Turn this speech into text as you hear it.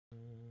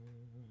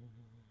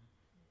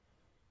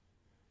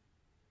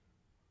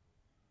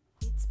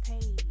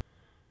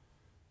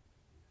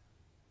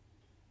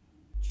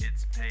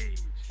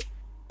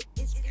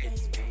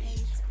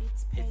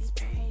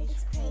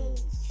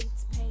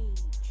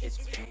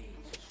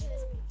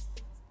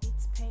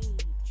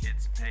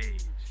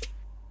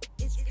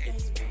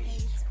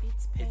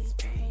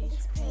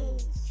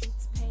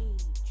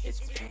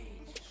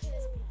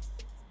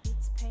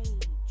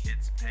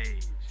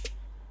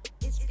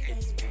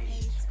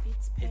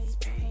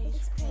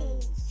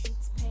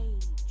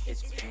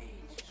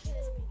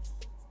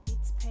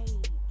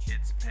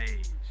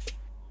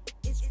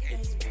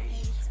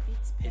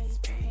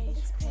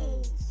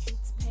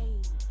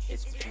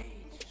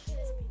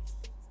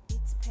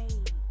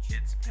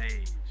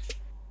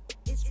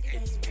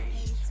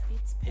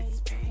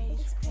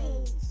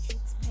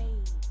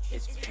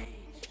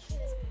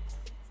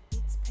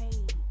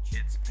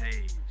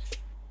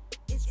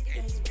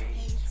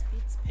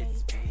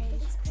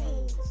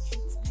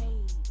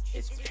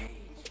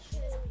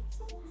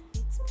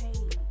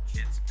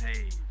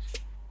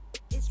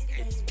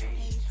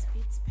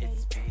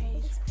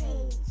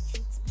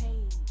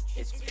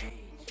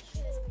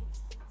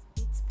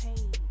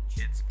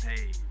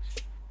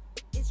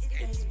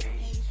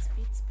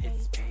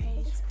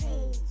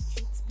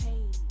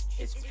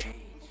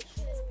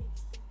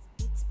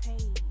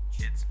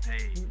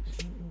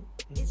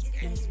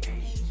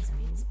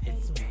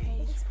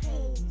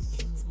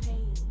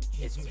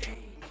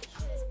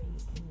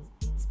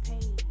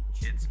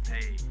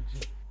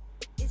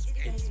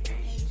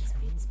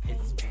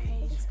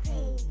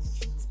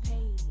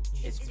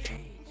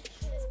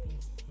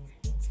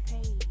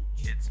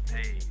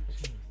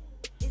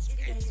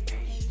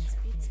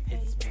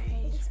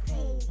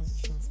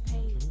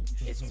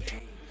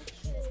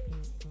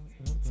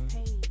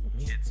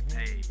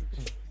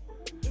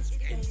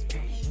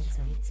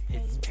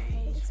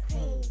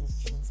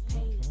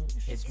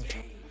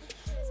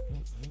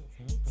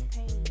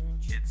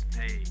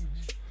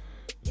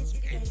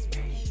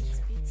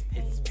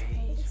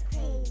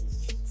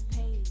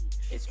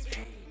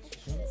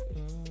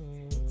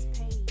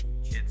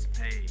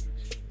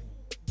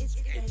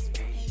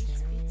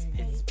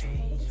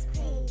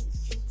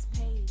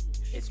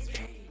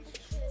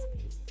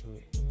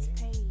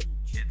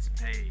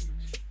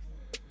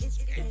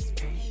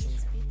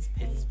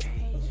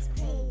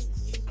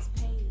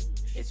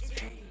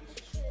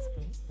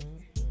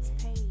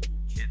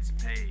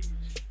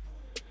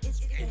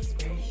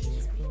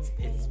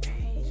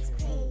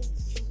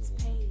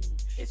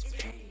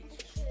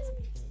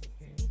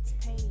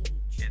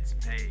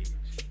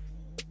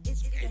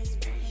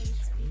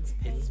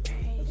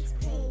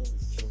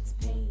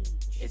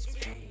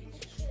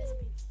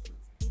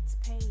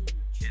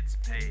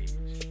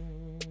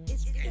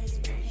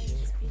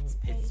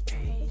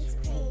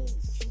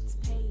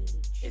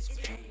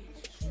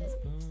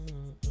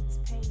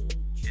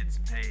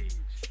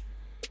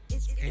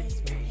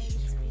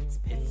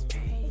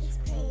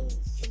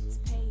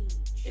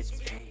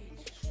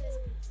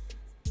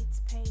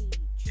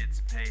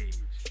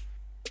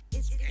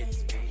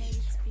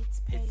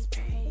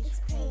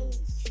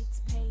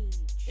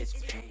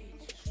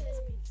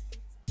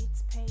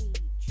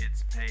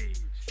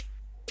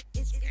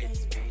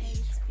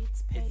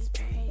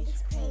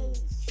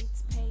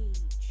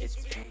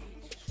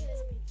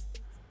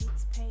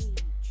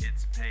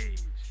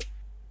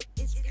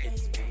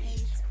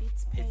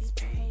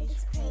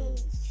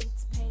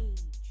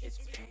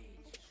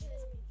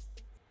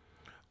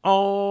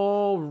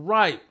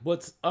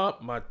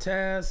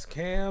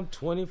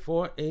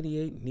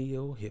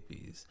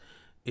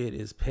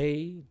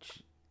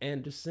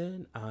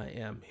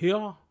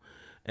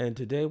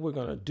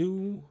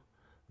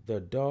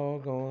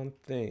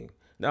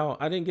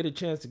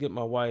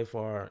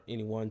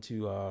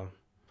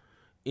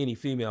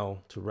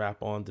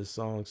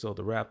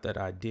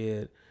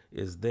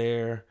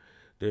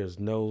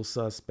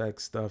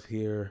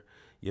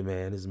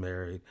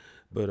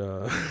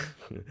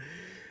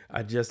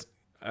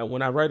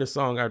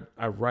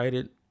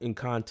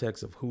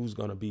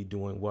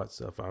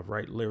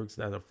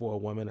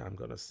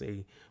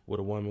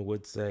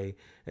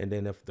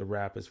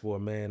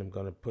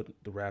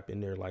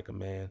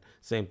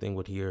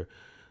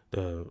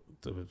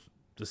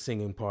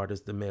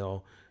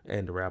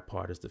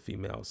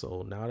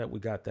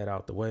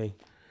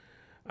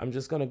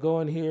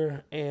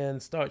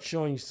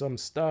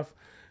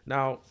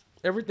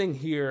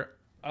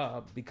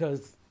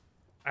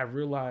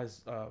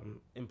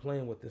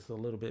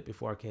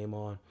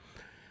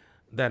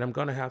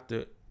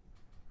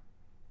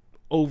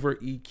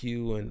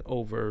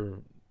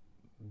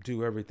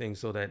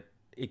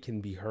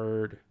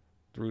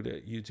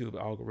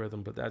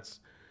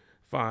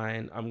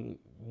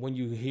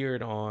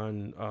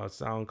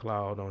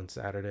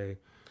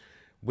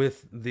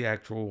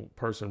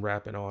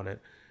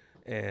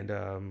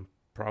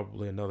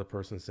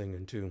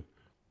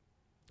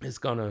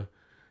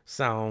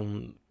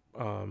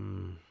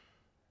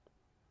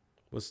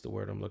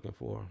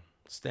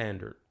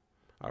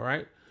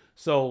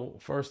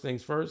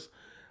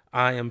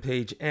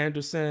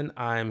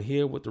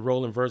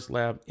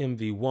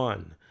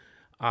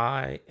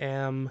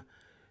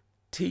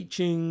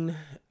teaching,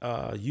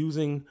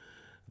 using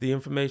the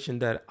information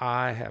that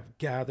I have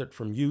gathered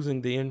from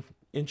using the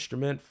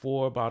instrument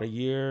for about a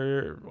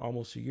year,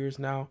 almost 2 years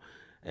now.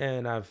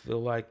 And I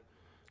feel like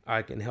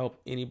I can help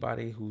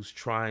anybody who's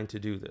trying to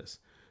do this.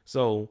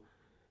 So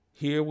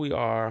here we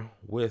are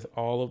with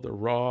all of the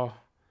raw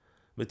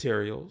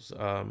materials.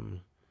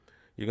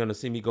 You're going to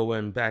see me go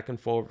in back and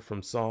forth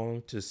from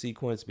song to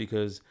sequence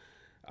because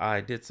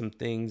I did some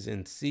things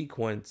in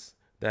sequence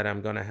that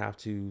I'm going to have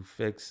to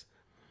fix,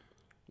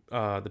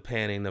 the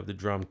panning of the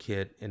drum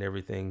kit and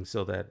everything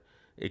so that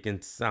it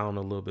can sound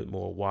a little bit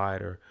more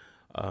wider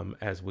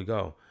as we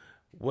go.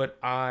 What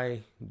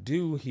I'm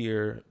doing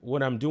here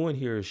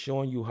is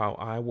showing you how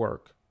I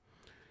work,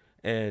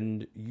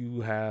 and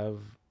you have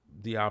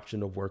the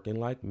option of working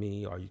like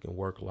me or you can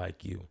work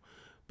like you.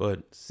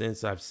 But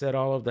since I've said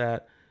all of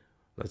that,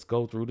 let's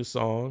go through the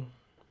song.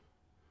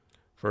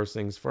 First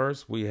things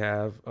first, we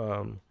have,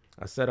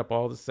 I set up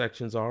all the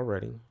sections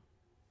already.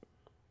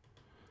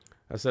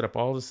 I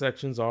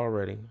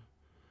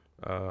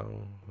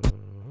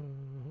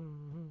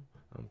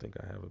don't think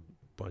I have a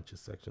bunch of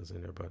sections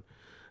in there, but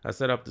I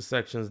set up the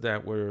sections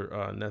that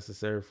were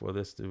necessary for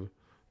this to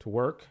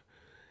work.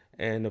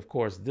 And of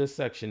course, this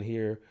section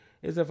here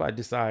is if I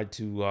decide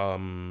to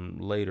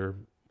later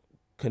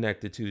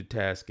connect it to the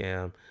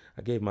Tascam.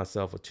 I gave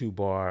myself a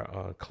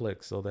 2-bar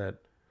click so that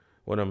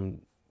when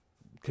I'm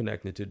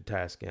connecting to the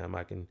Tascam,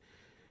 I can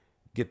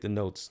get the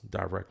notes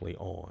directly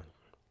on.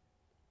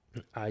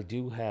 I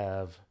do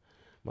have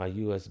my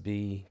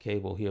USB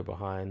cable here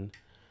behind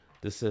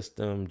the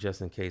system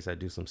just in case I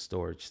do some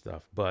storage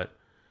stuff. But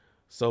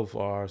so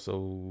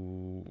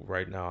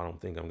right now, I don't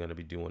think I'm going to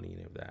be doing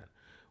any of that.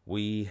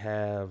 We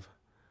have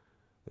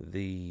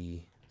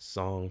the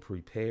song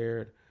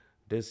prepared.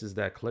 This is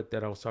that click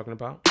that I was talking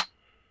about.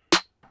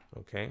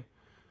 Okay.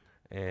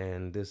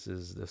 And this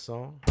is the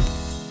song.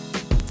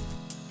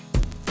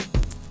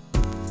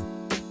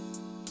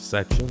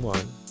 Section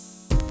 1.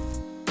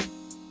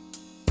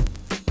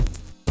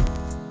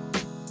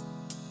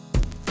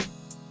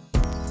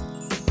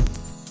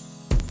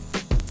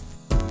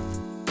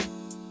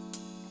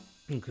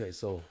 Okay,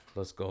 so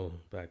let's go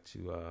back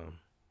to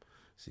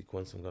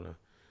sequence. I'm gonna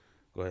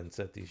go ahead and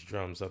set these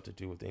drums up to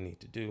do what they need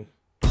to do.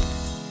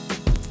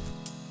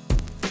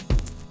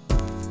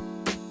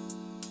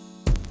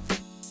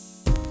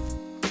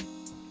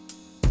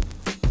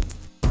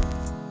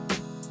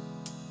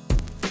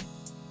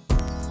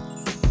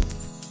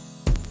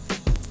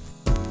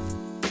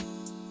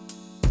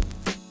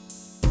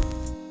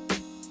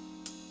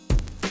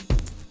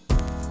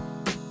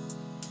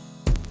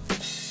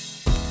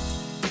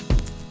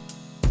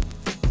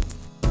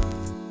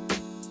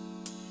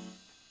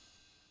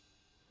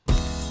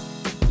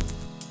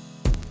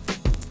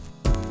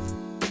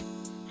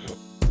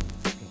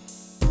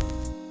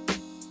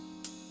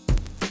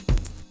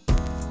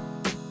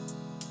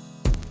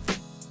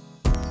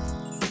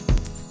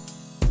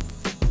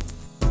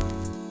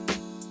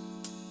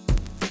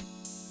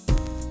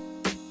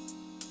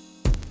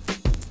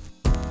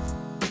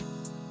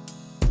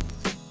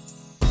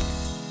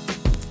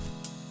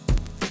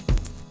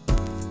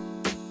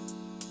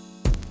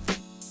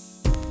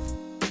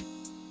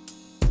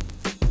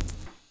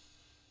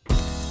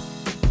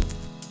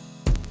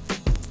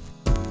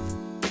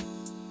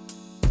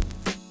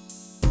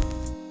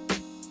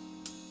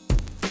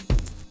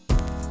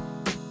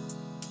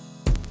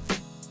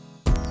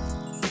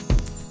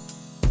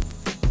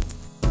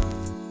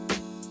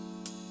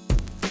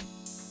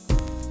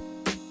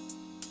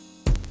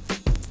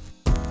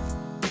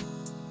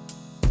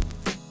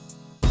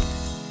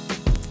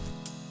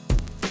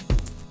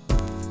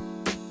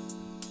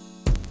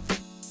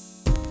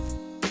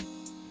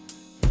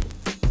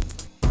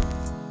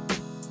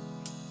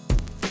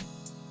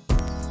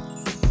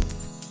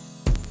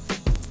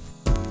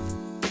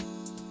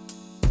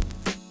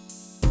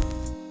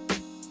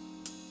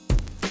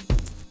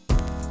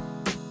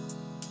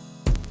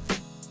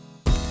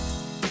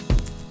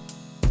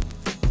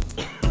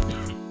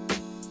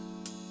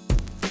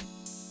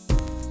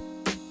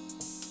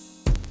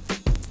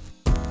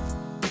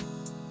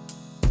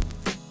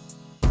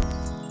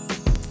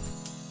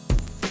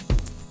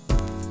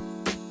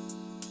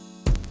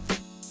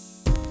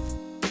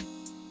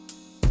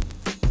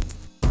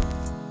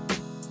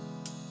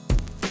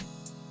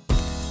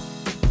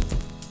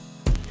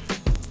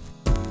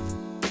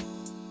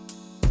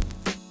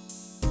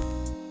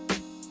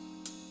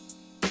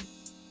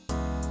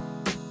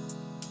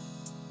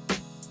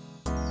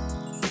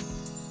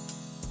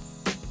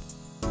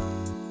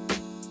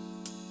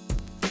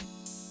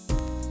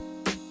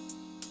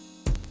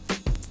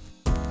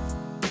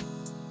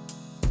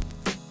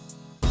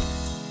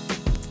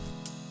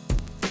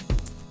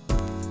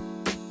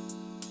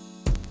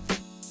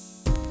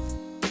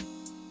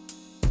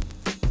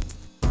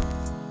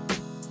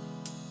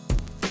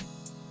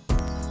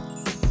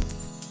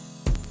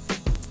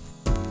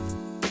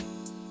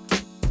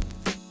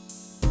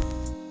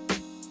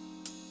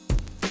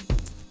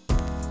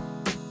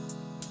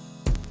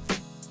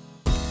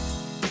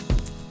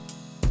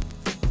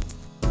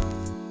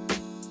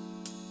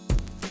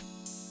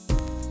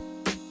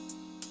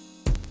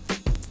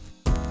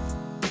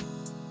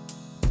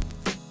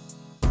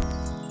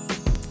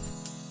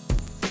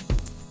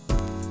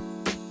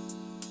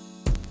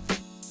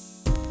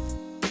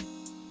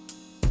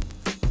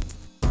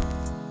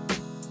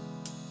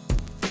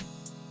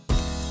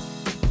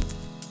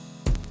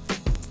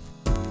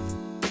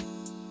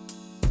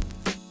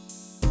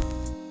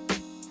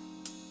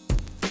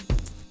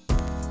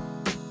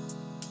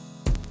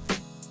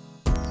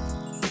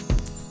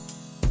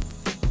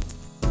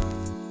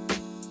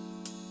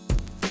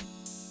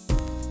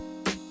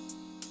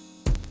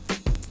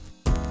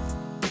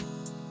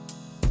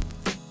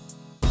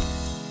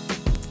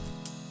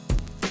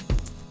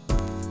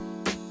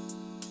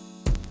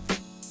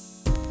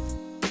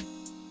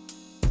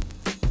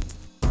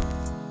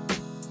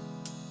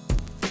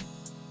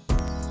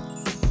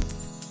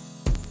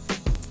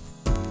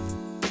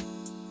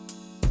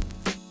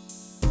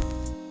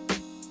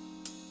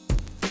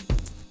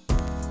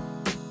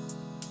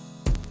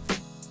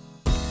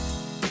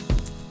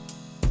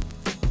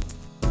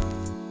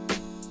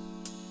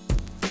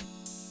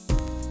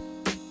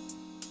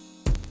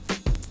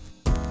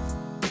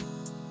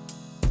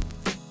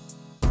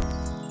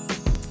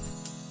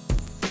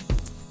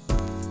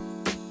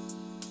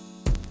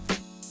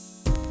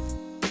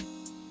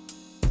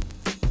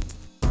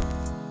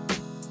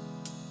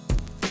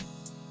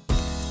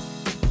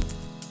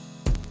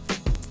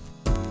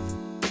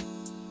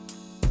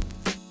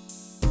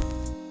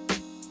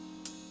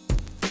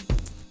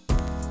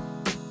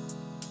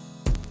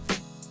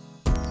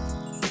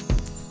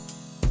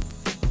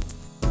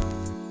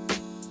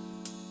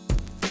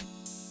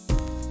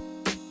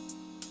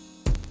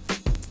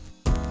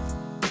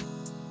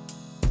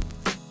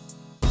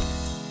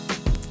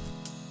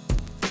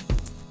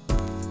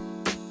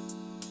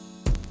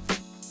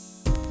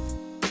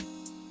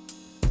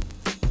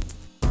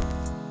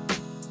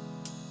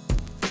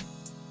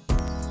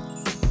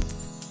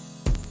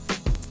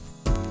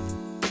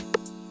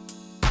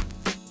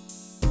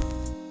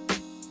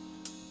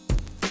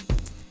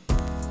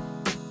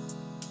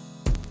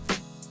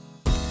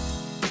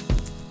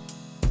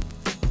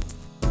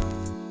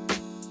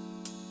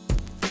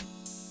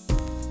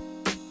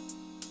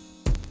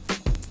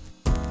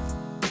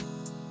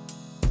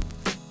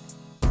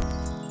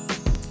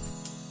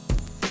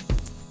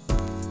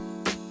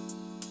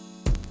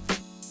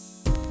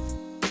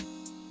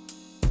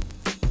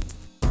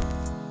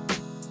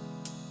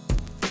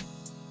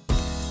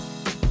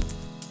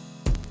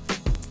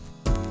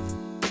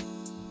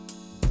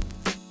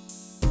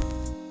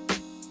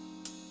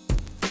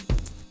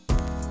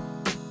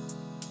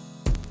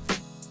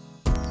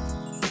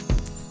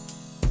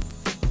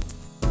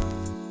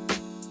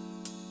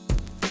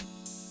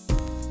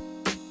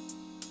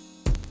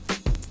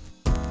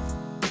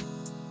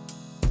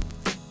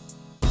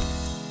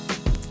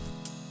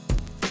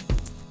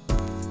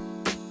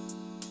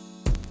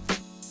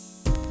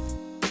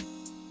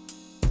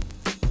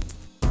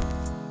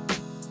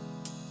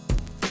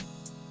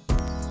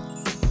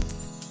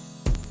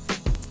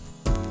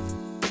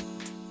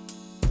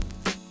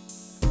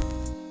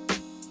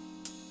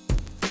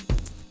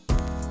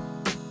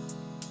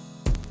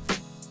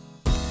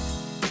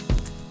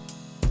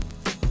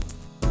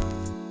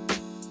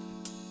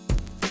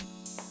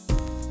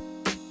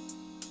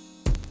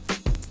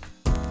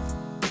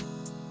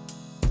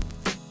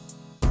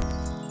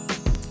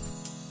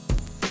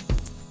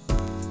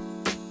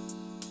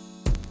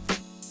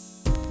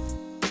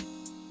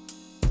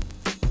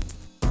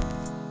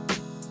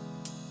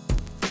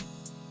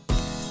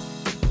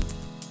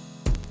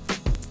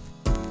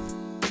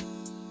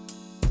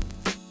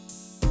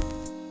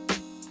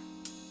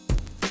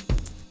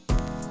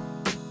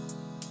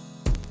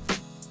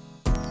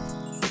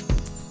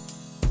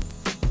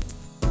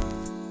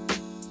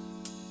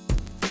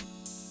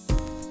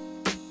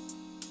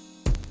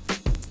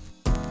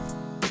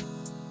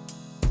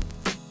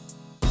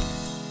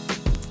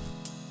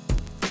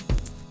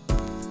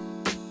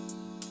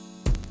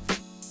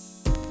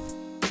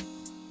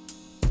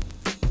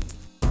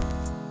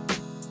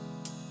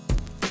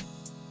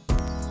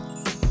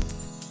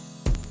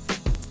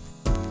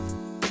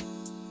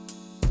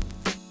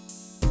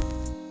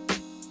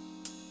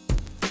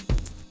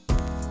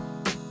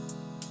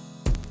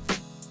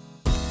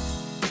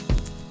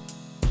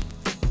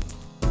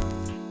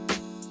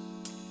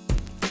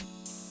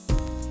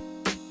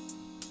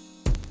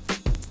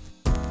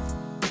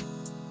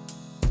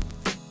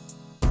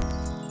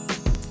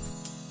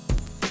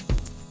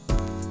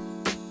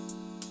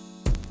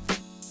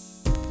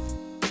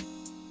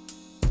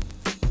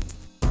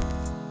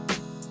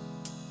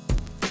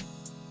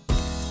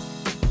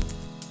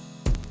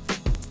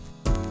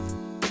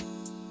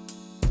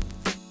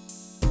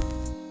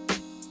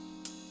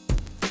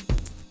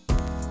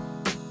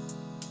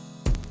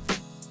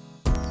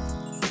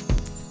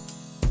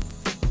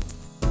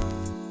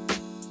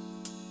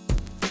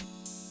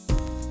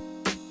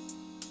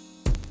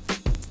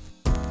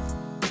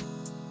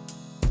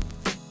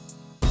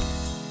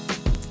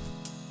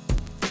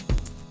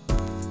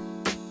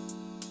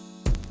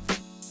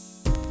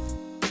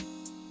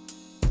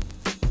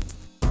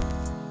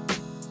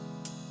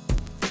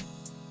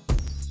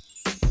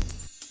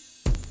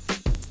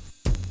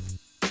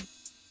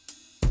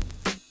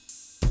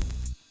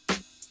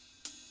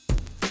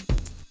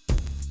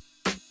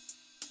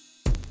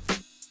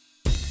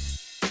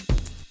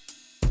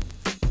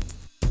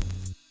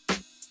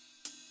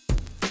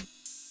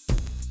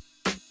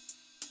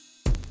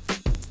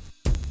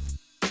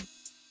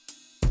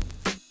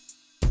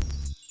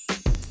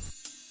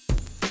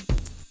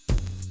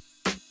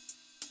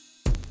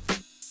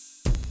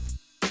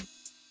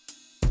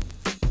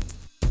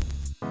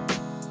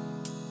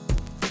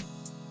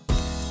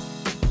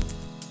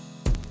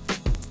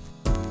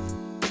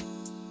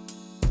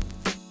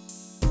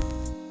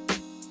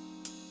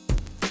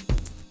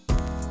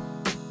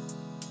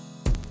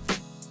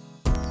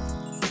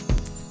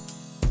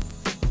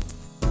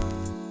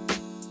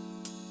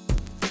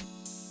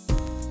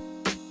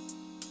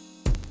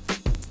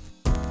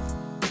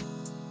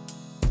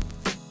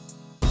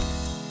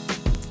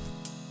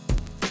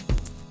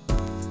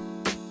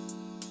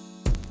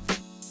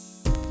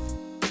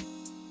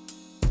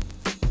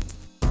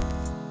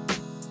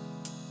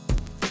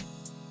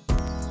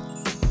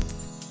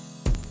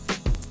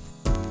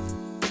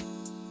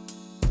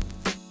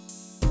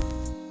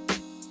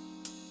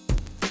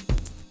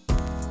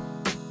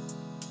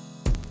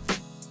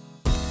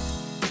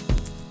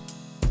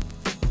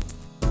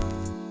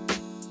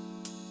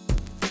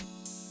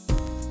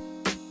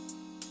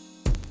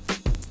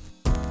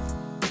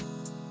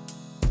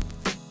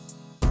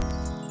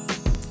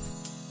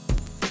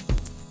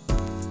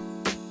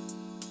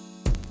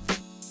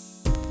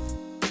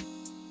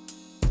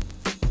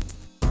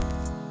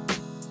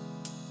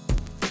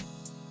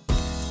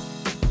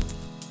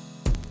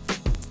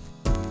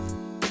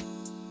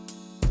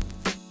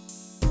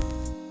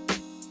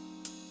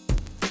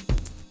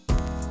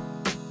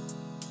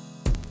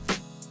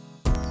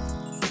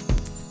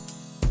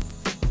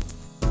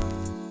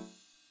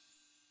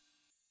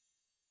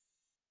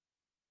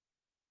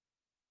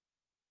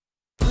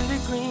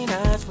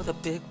 with a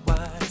big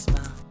wide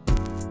smile.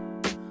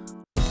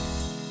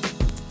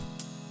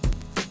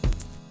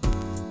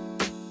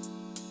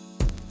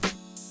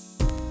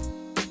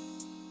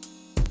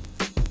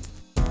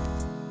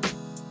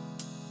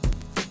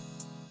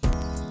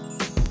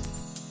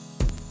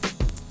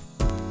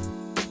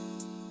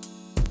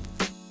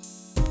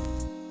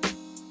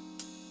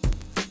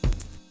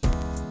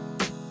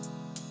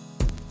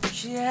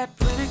 She had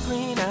pretty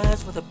green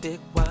eyes with a big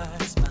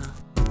wide smile.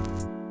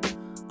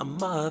 A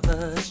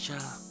mother's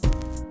child.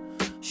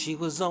 She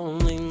was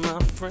only my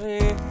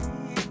friend.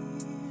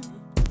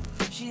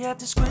 She had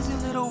this crazy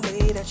little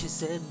way that she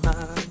said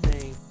my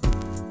name.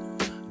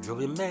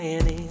 Drove a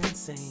man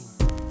insane.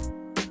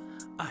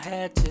 I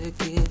had to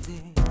give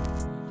in.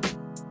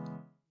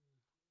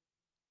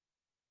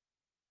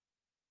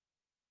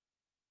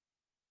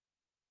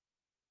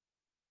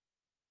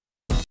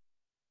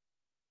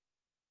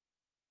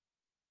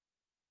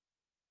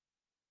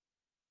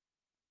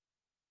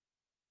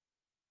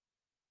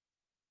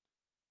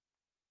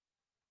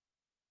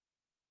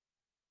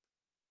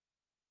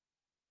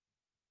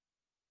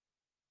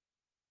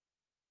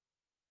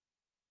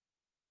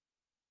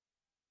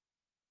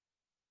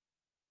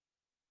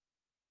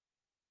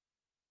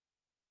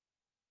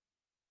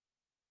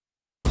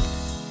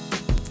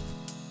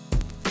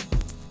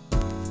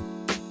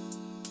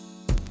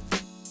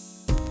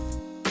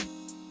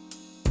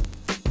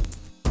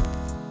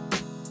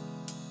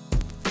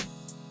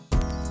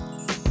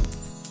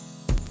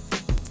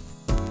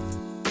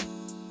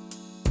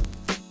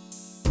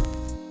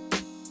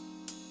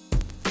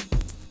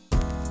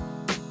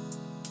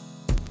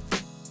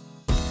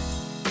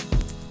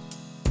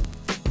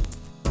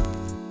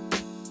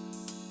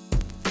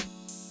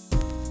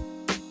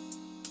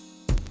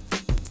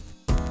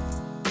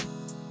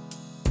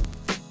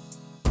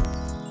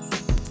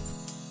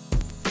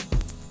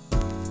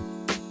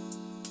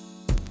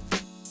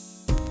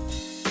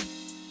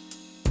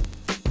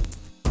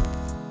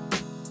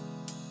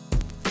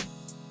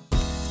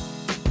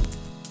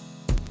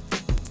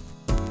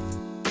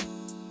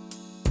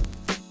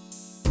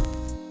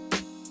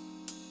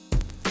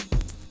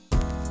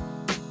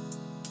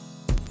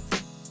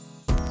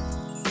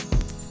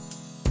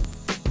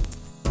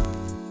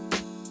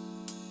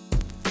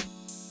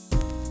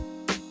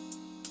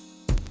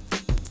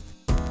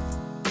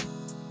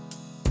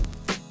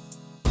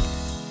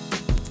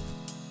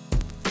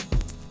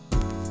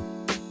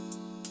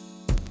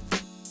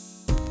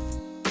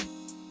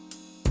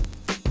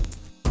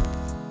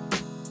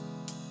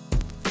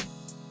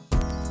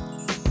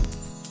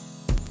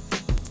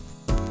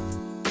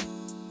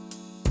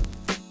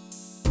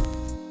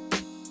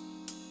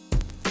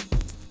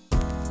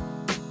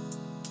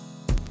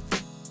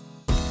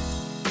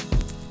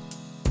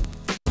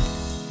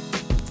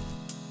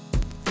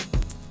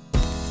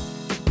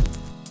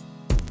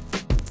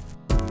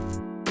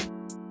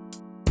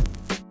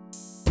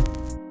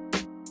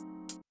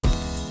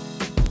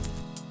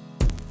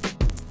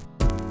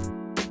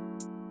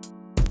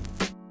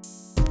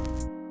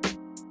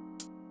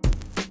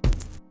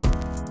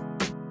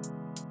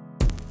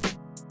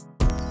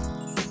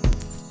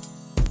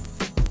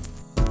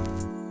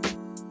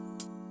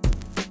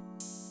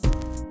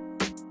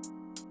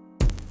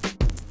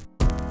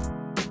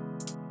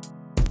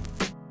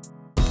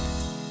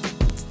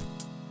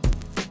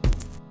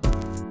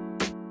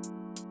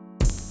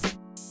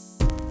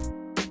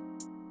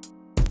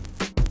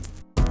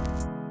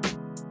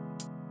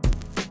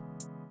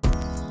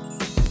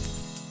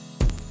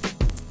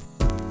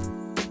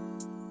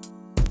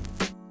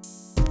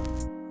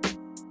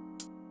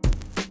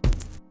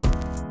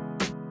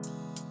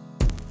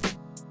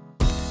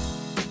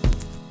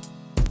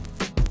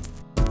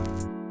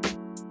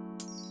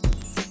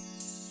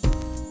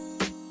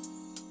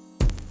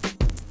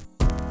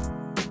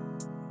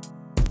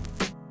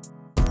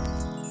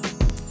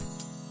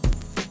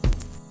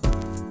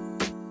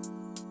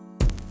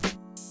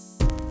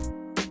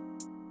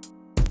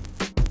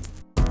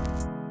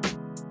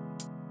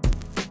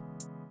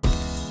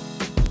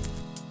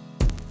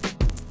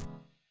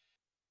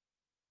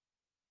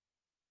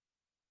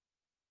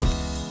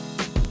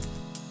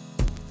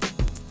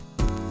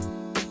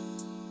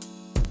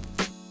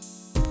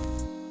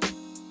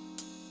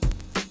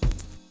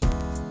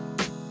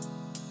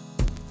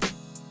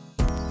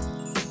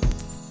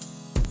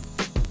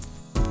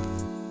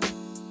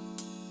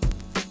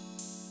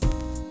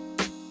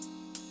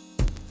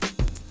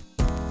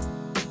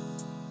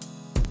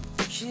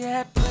 She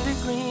had pretty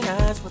green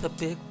eyes with a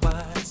big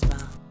wide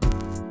smile.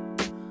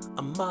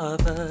 A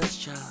mother's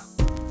child.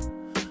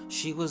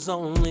 She was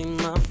only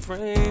my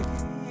friend.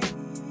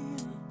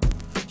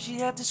 She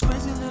had this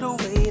crazy little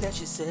way that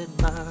she said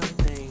my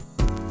name.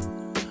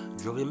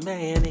 Drove a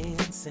man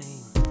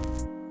insane.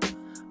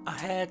 I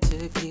had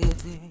to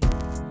give in.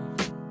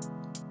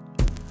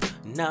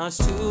 Now it's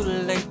too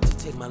late to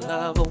take my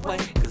love away,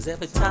 'cause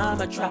every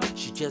time I try,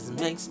 she just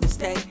makes me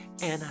stay.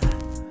 And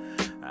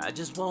I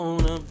just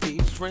wanna be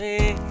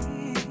friends.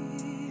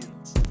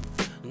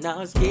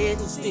 Now it's getting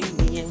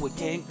steamy and we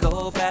can't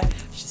go back.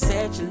 She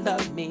said you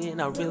love me and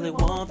I really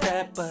want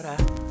that, but I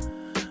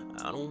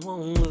don't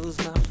wanna lose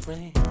my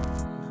friend.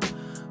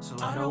 So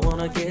I don't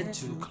wanna get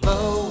too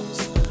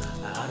close.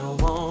 I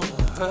don't wanna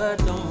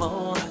hurt no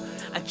more.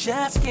 I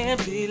just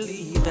can't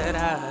believe that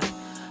I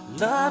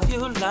love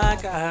you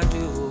like I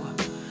do.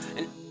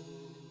 And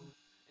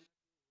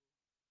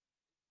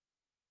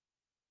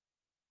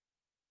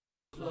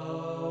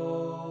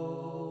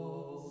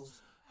close,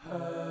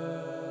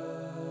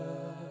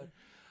 hurt,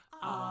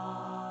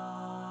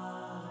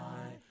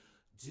 I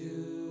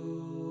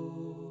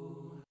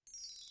do.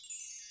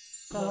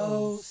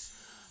 Close,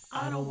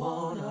 I don't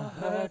wanna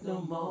hurt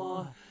no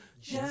more.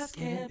 Just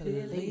can't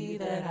believe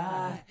that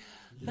I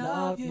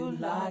love you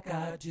like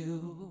I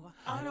do.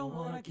 I don't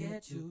wanna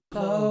get too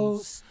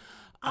close.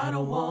 I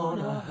don't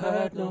wanna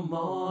hurt no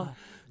more.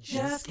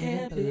 Just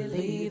can't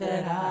believe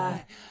that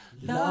I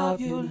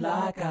love you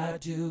like I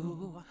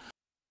do.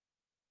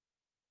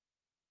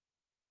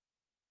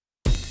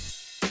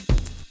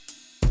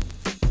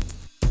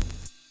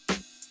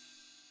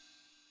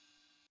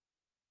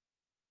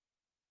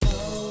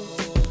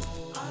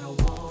 I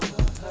don't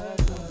wanna hurt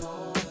no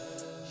more.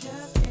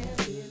 Just can't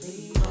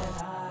believe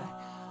that I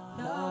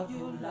love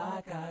you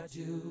like I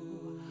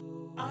do.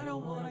 I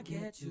don't wanna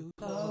get too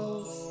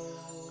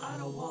close. I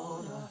don't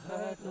wanna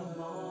hurt no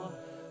more.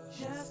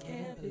 Just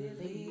can't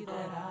believe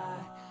that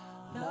I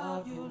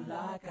love you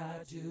like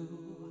I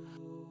do.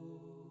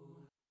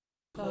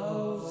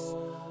 Close.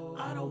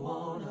 I don't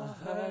wanna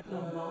hurt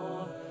no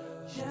more.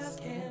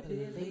 Just can't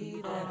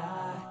believe that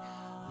I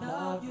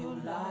love you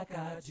like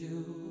I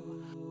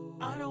do.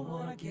 I don't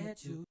wanna get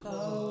too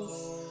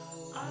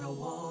close. I don't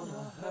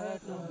wanna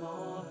hurt no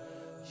more.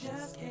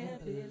 Just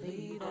can't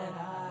believe that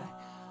I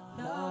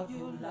love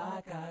you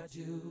like I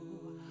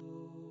do.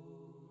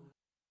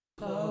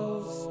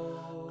 Close.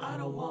 I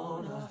don't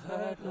wanna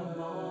hurt no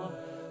more.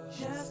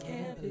 Just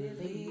can't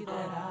believe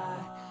that I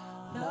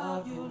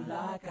love you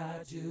like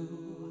I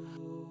do.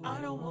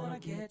 I don't wanna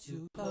get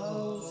too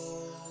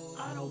close.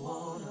 I don't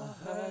wanna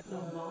hurt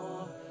no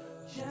more.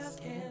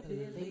 Just can't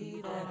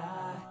believe that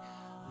I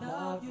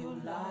love you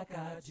like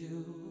I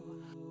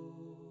do.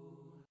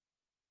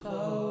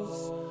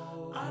 Close.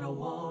 I don't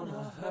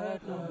wanna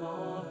hurt no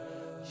more.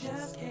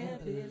 Just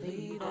can't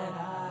believe that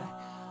I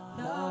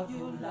love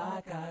you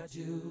like I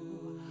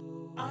do.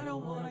 I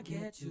don't wanna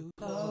get too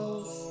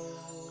close.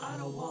 I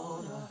don't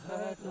wanna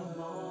hurt no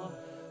more.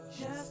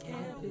 Just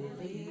can't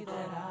believe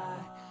that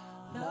I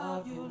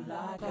love you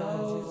like I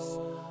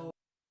do.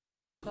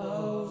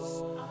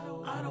 Close.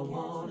 I don't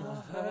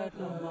wanna hurt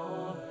no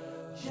more.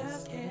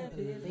 Just can't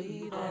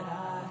believe that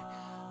I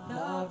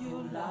love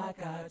you like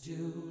I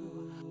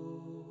do.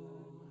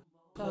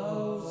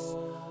 Close.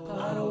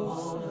 I don't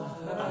wanna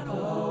hurt no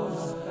more.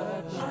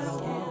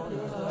 Just can't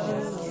believe that I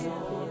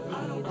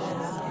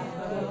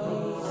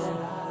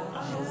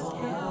just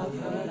can't love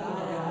you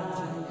like I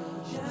do.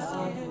 Just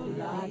can't believe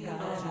that I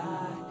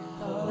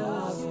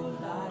love you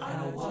like I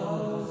do.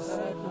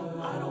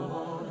 I don't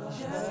wanna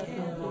just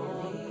can't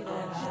believe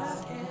that I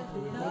just can't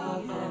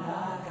believe that I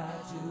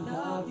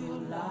love you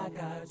like I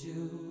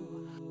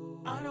do.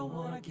 I don't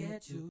wanna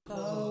get too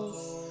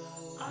close.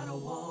 I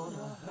don't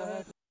wanna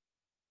hurt.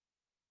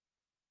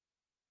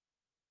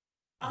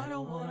 I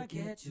don't wanna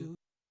get too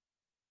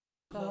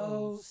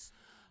close.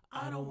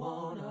 I don't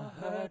wanna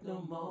hurt no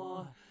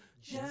more.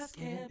 Just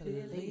can't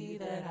believe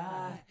that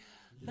I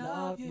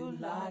love you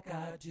like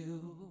I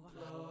do.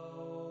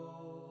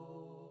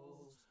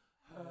 Close,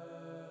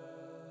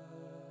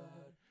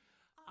 hurt,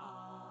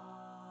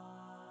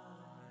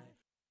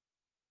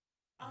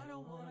 I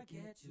don't wanna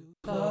get too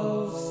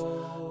close.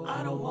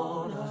 I don't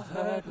wanna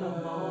hurt no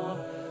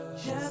more.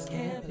 Just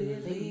can't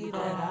believe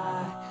that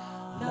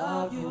I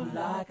love you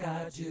like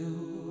I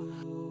do.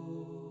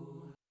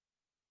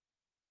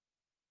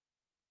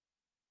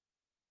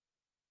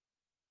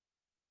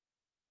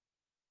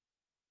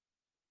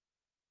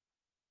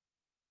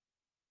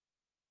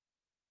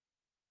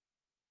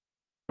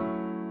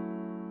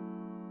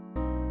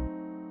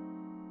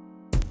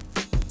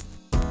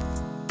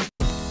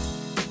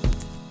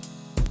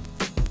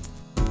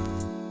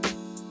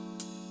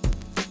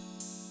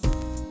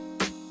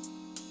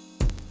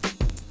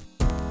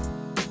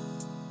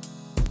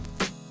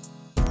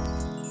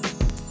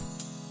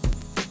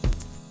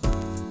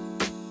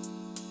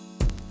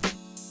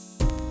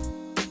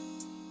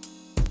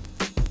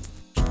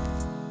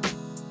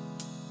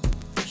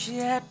 She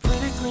had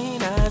pretty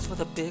green eyes with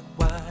a big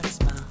wide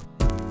smile,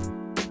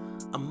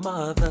 a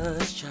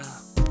mother's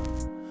child.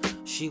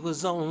 She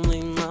was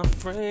only my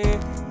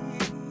friend.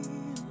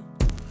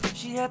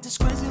 She had this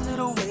crazy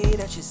little way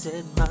that she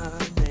said my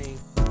name,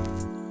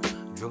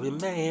 drove a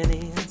man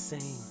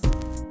insane.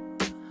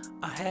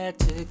 I had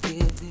to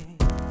give in.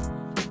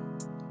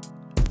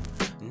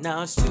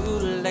 Now it's too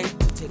late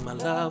to take my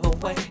love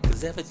away,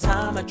 'cause every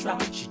time I try,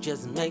 she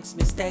just makes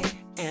me stay.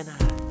 And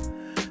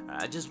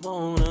I just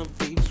wanna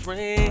be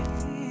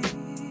friends.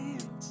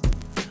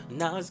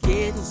 Now it's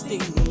getting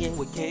steamy and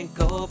we can't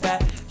go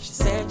back. She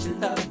said she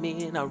loved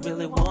me and I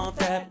really want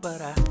that,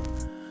 but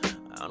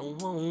I don't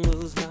want to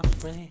lose my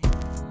friend,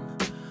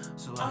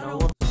 so I don't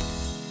want.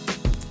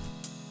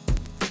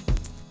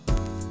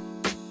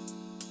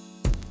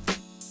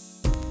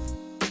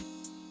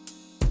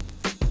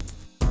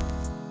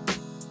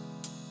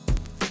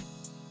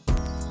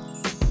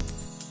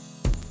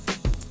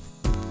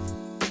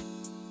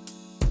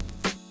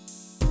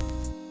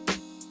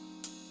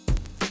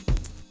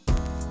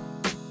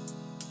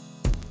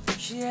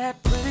 She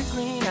had pretty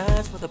green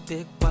eyes with a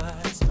big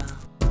wide smile,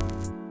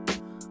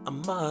 a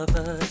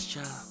mother's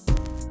child.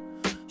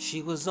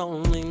 She was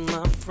only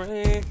my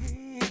friend.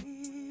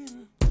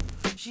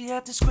 She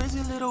had this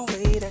crazy little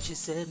way that she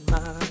said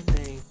my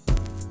name,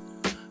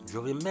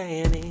 drove a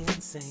man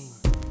insane.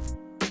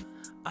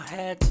 I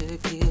had to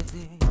give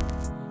in.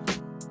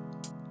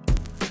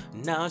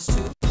 Now it's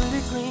two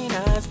pretty green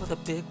eyes with a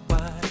big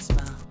wide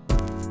smile,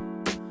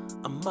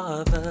 a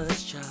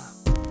mother's child.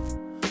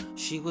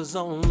 She was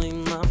only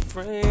my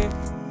friend.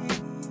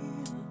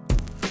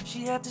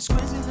 She had this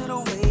crazy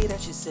little way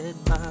that she said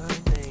my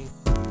name,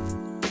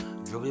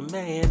 drove a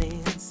man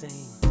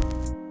insane.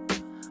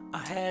 I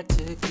had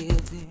to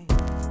give in.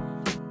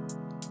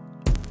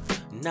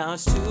 Now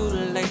it's too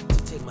late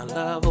to take my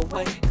love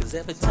away, 'cause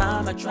every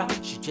time I try,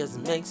 she just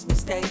makes me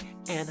stay.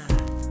 And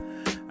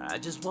I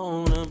just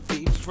wanna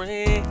be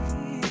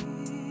friends.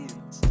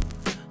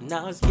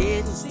 Now it's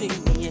getting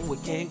steamy and we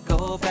can't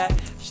go back.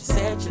 She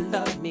said you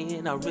love me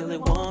and I really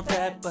want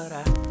that, but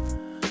I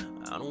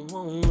don't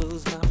wanna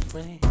lose my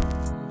friend,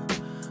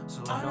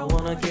 so I don't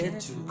wanna get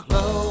too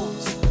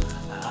close.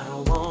 I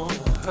don't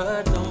wanna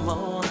hurt no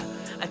more.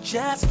 I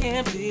just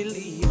can't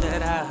believe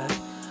that I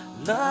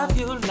love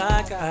you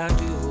like I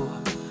do,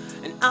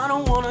 and I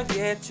don't wanna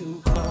get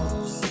too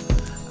close.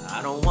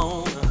 I don't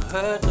wanna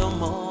hurt no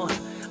more.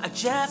 I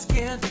just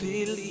can't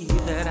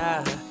believe that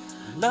I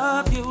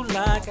love you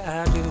like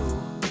I do.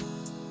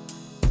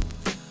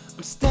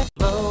 I'm step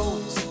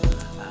close.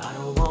 I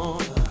don't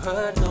wanna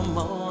hurt no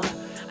more.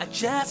 I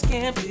just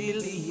can't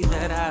believe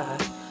that I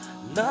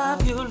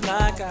love you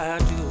like I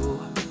do,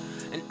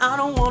 and I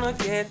don't wanna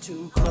get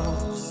too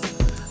close.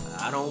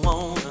 I don't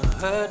wanna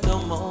hurt no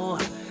more.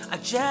 I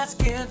just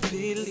can't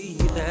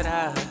believe that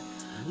I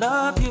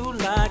love you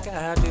like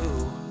I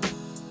do.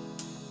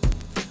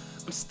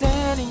 I'm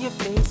staring in your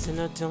face and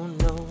I don't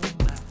know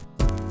why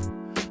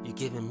you're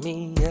giving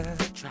me a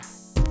try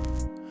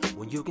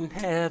when you can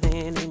have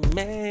any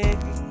man.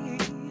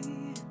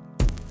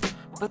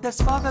 But that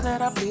sparkle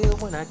that I feel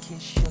when I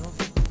kiss your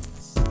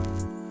lips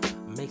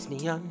makes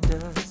me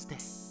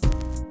understand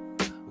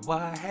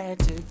why I had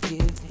to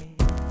give in.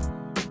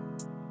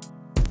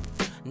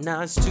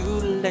 Now it's too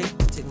late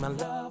to take my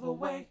love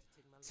away.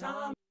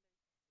 Time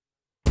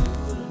too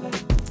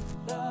late,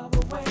 love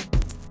away.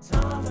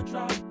 Time I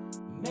try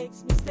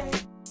makes me stay.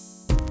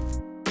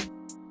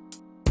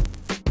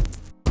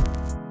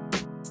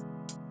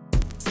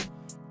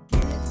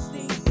 Get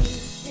sleepy,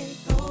 can't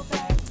go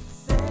back.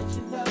 Said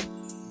you love,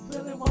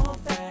 really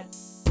want that.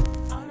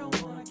 I don't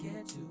wanna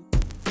get you.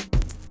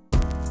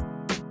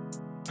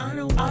 I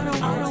don't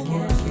wanna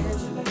get you.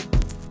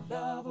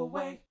 Love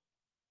away.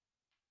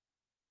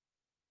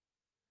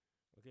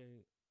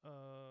 Okay,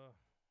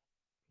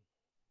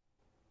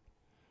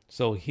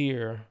 so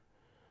here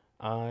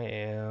I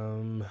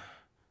am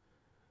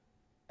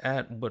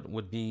at what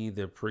would be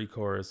the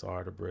pre-chorus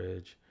or the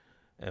bridge,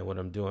 and what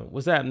I'm doing,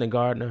 what's happening,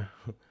 Gardner?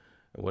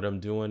 What I'm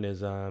doing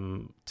is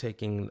I'm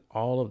taking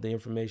all of the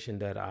information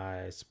that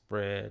I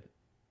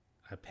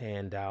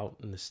panned out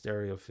in the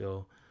stereo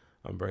fill,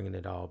 I'm bringing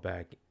it all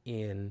back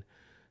in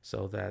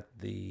so that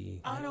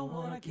the I don't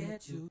wanna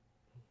get you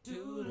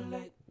too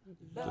late.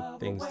 the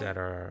things that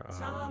are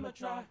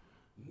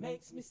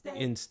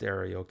in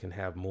stereo can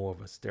have more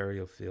of a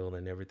stereo feel,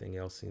 and everything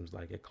else seems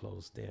like it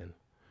closed in.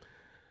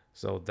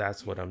 So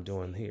that's what I'm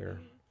doing here.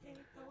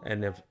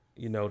 And if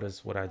you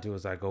notice, what I do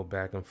is I go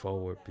back and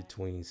forward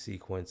between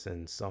sequence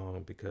and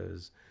song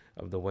because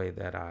of the way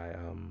that I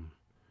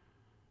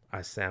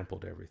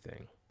sampled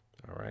everything.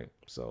 All right,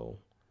 so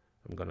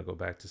I'm gonna go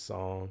back to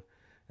song,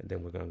 and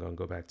then we're gonna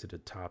go back to the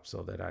top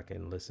so that I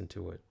can listen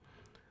to it.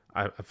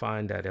 I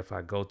find that if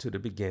I go to the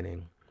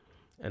beginning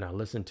and I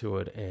listen to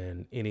it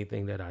and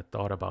anything that I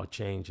thought about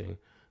changing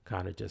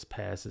kind of just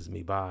passes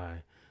me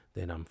by,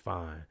 then I'm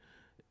fine.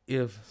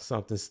 If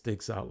something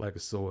sticks out like a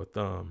sore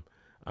thumb,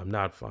 I'm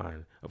not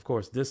fine. Of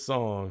course, this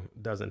song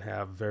doesn't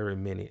have very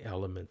many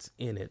elements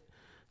in it,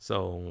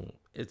 so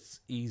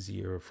it's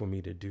easier for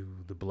me to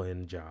do the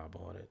blend job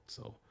on it.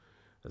 So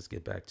let's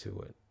get back to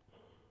it.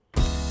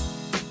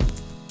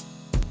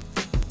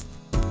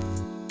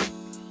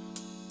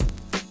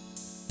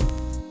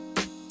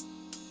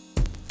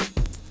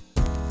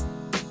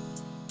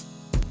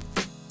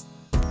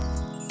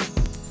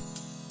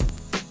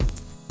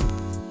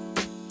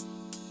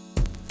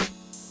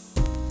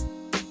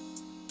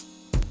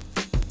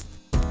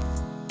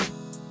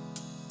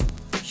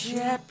 She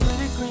had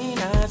pretty green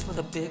eyes with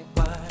a big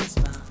wide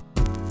smile,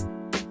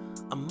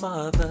 a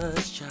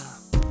mother's child.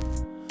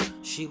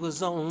 She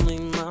was only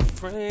my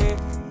friend.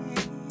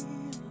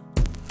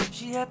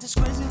 She had this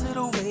crazy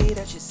little way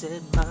that she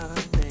said my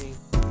name,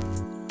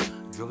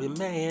 drove your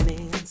man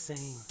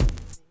insane.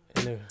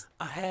 And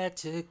I had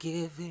to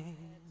give in.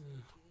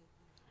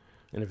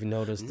 if you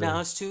notice, Now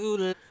it's too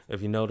late.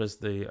 if you notice,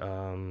 the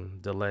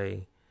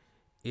delay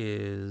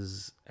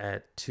is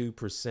at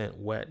 2%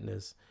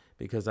 wetness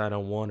because I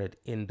don't want it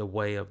in the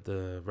way of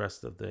the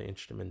rest of the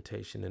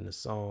instrumentation in the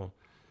song.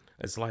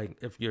 It's like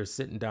if you're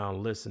sitting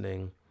down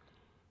listening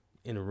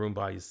in a room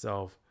by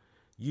yourself,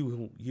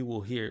 you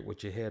will hear it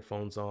with your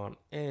headphones on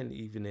and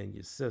even in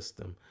your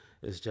system.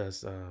 It's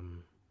just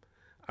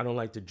I don't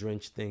like to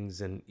drench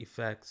things in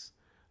effects.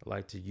 I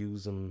like to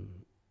use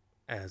them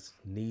as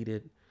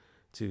needed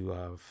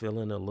to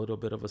fill in a little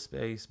bit of a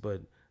space,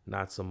 but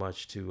not so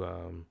much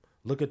to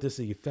look at this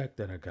effect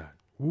that I got.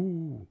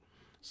 Woo!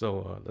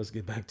 So let's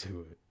get back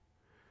to it.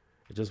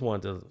 I just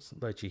wanted to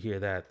let you hear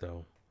that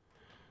though.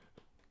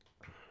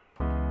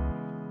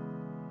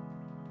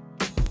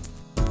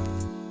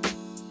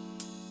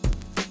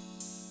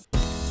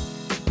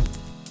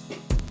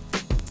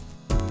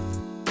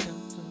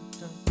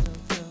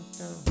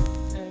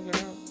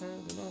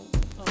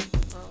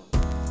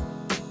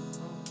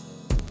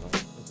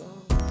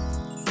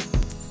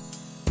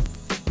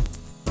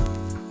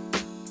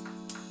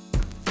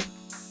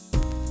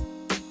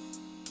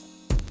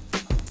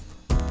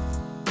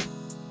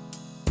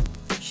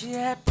 She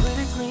had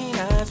pretty green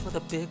eyes with a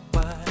big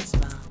wide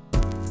smile,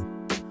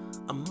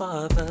 a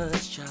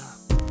mother's child.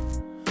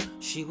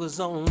 She was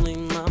only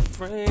my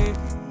friend.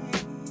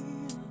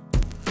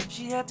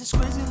 She had this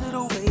crazy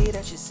little way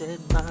that she said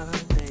my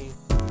name,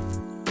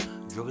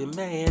 drove your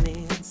man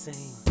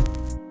insane.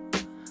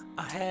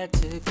 I had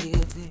to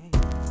give in.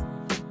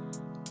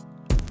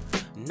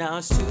 Now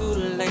it's too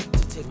late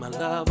to take my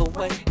love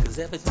away, 'cause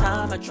every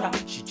time I try,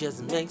 she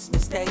just makes me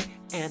stay.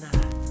 And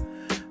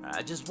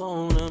I just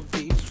wanna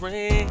be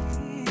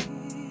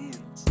friends.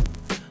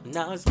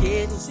 Now it's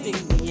getting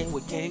steamy and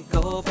we can't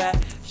go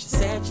back. She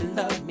said she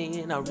loved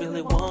me and I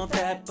really want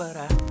that, but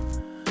I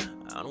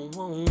don't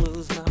wanna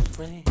lose my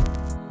friend.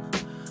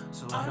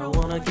 So I don't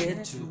wanna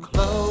get too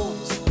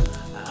close,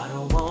 I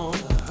don't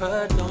wanna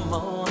hurt no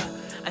more.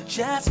 I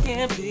just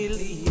can't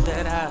believe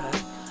that I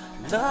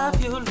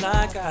love you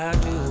like I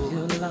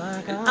do.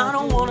 And I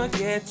don't wanna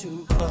get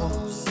too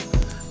close,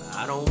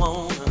 I don't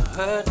wanna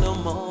hurt no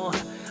more.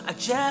 I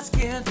just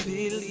can't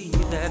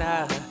believe that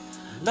I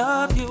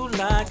love you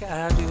like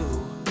I do.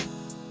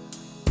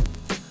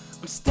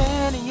 I'm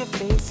staring in your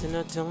face and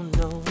I don't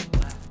know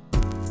why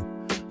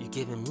you're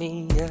giving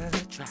me a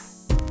try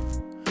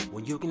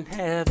when you can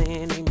have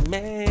any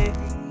man.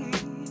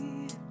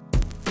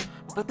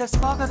 But that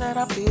sparkle that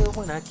I feel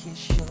when I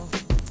kiss your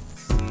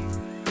lips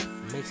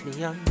makes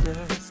me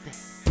understand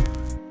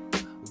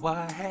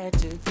why I had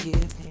to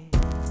give in.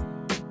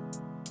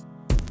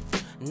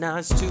 Now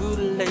it's too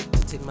late to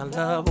take my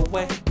love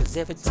away, 'cause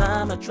every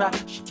time I try,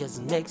 she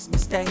just makes me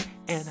stay.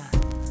 And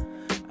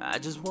I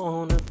just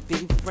wanna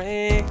be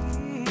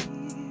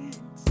friends.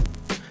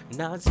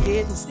 Now it's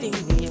getting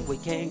steamy and we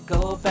can't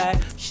go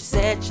back. She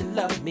said she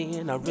loved me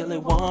and I really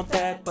want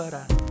that, but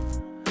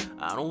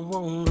I don't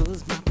wanna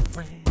lose my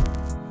friend.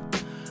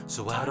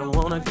 So I don't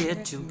wanna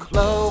get too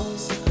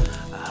close,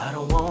 I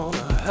don't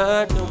wanna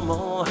hurt no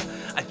more.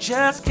 I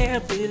just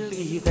can't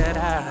believe that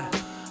I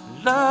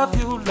love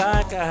you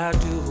like I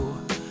do.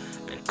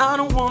 And I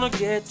don't wanna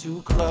get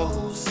too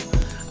close,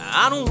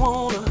 I don't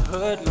wanna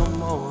hurt no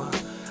more.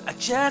 I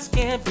just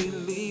can't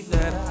believe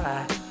that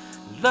I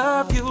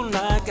love you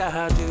like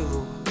I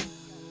do.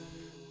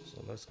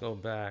 So let's go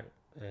back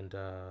and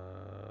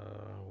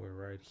we're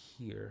right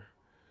here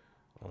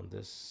on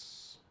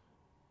this.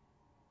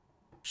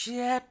 She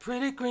had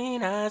pretty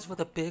green eyes with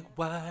a big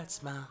wide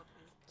smile.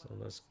 So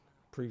let's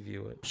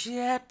preview it. She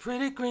had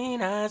pretty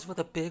green eyes with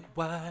a big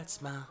wide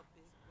smile,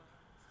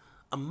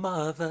 a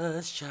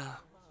mother's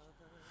child.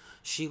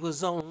 She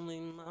was only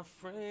my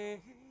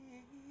friend.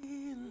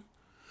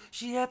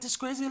 She had this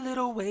crazy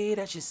little way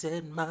that she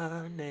said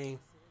my name,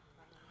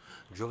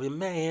 drove your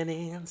man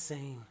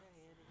insane.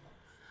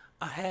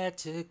 I had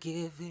to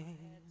give in.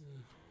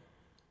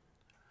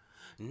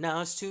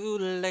 Now it's too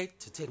late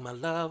to take my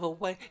love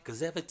away,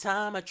 'cause every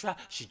time I try,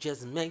 she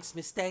just makes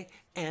me stay.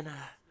 And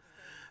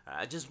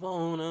I just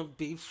wanna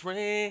be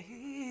friends.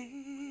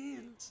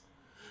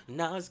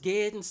 Now it's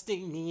getting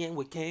steamy and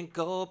we can't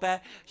go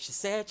back. She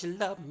said she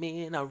loved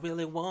me and I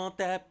really want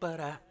that, but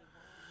I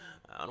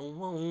don't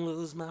wanna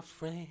lose my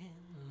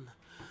friend.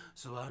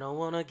 So I don't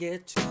wanna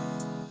get too.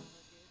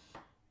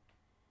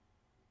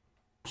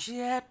 She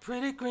had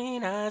pretty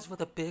green eyes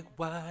with a big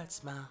wide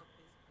smile,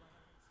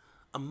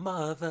 a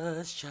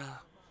mother's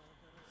child.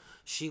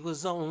 She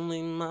was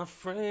only my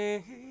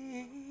friend.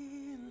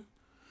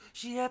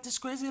 She had this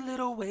crazy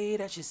little way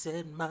that she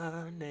said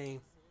my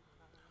name,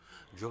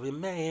 drove your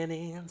man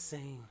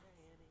insane.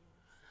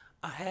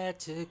 I had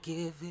to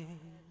give in.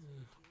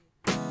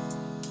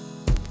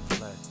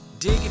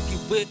 Dig if you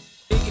whip,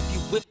 dig if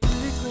you whip.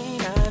 Pretty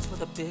green eyes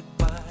with a big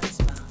wide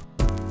smile,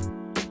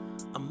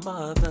 a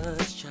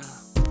mother's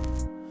child.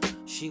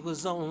 She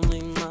was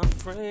only my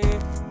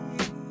friend.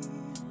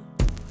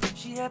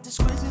 She had this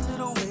crazy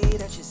little way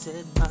that she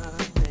said my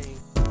name,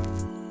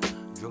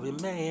 drove your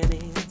man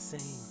insane.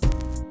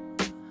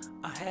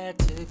 I had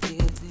to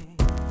give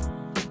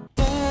it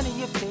down in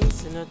your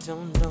face, and I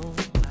don't know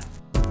why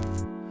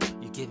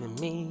you're giving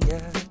me a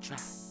try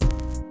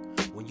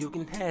when you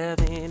can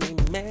have any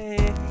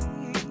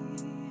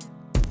man.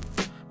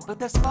 But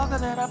that sparkle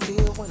that I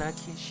feel when I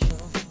kiss your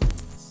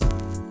lips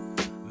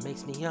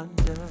makes me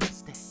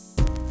understand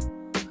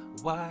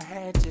why I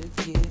had to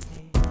give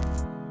in.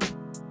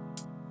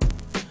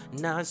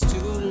 Now it's too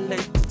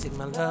late to take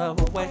my love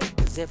away,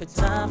 'cause every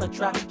time I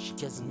try, she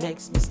just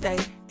makes me stay.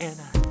 And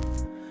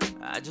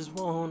I just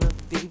wanna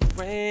be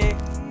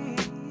friends.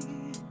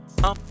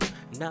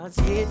 Now it's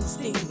getting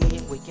steamy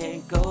and we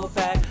can't go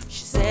back.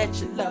 She said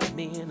she loved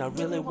me and I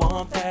really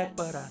want that,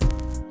 but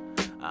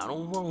I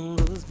don't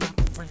wanna lose my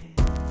friend.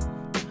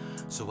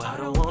 So I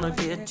don't wanna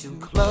get too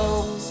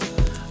close,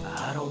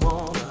 I don't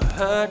wanna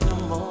hurt no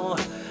more.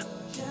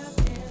 Just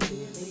can't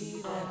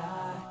believe that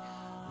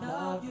I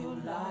love you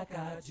like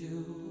I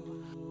do.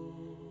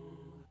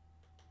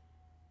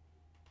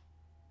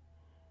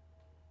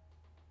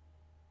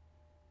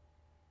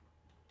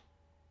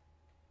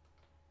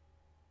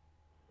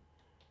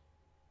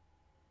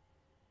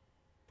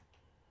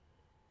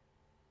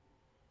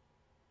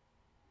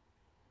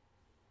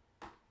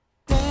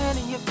 Down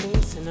in your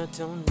face, and I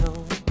don't know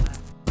why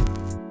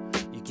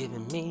you're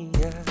giving me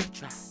a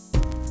try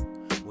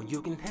when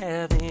you can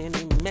have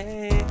any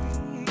man.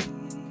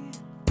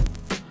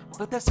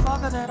 But that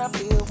sparkle that I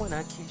feel when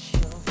I kiss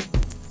your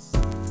lips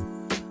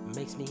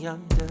makes me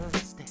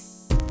understand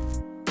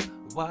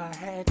why I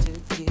had to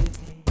give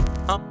in.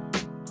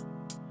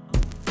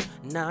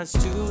 Now it's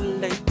too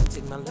late to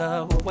take my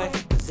love away,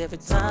 'cause every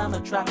time I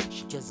try,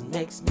 she just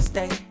makes me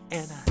stay.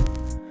 And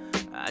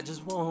I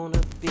just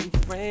wanna be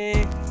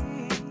friends.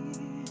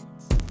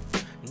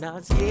 Now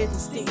it's getting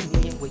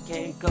steamy and we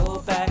can't go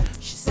back.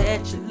 She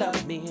said she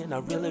loved me and I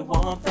really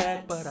want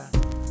that, but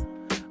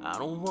I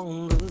don't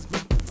wanna lose my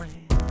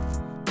friend.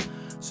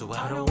 So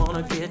I don't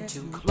wanna get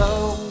too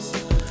close,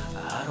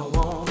 I don't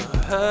wanna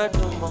hurt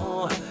no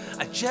more.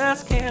 I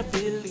just can't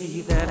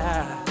believe that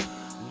I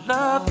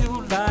love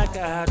you like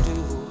I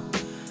do.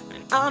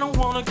 And I don't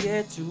wanna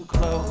get too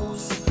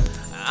close,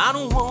 I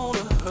don't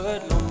wanna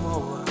hurt no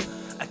more.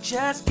 I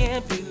just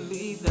can't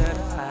believe that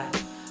I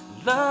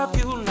love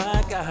you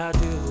like I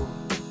do.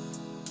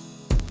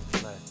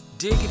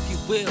 Dig if you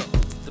will,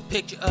 the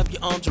picture of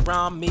your arms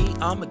around me.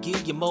 I'ma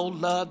give you more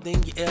love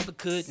than you ever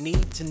could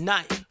need.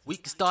 Tonight, we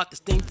can start this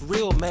thing for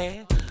real,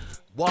 man.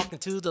 Walk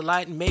into the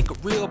light and make a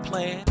real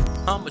plan.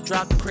 I'ma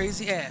drop the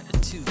crazy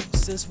attitude.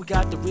 Since we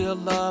got the real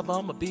love,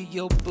 I'ma be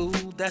your boo.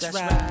 That's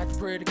right. The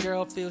pretty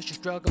girl feels she's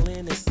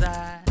struggling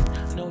inside.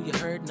 I know you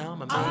heard, now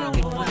I'ma make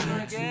it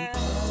right.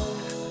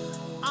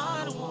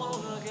 I don't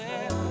wanna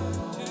get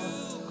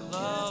too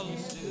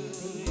close to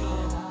you.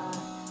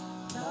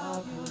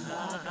 Love you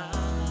like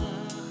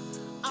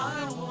I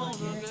don't wanna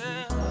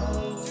get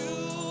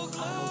too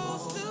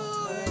close to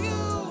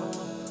you.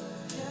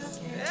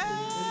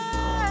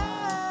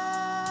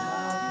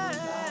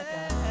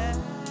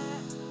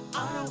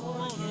 I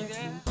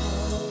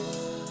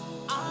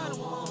don't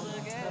wanna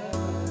get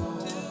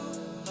too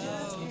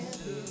close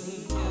to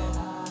you.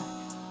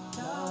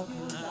 Love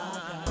you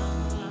like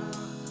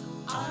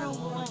I don't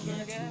wanna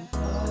get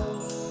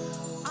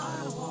I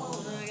don't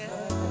wanna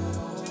get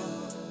too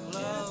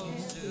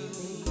close to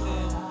you.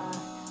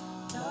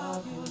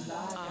 Love you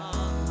like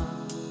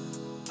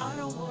I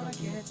don't wanna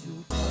get too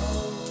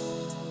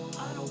close, I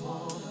don't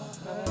wanna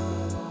hurt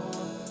you.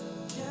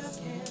 Just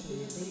can't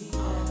believe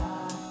that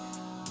I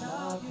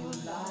love you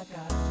like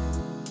I do.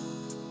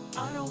 I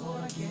don't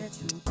wanna get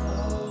too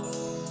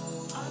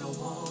close, I don't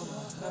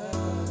wanna hurt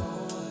you.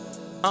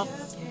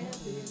 Just can't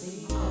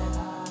believe that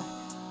I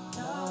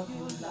love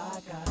you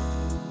like I do.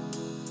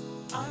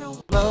 I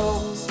don't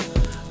close,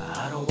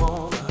 I don't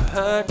wanna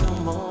hurt no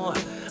more.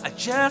 I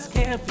just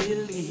can't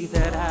believe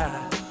that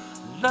I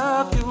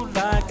love you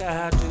like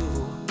I do.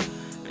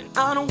 And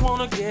I don't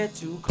wanna get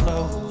too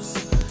close,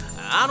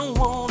 I don't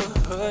wanna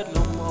hurt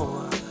no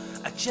more.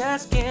 I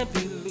just can't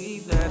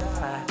believe that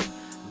I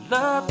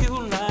love you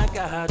like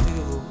I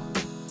do.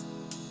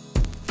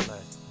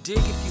 Dig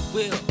if you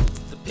will,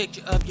 the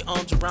picture of your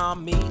arms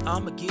around me.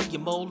 I'ma give you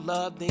more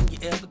love than you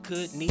ever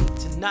could need.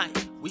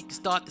 Tonight, we can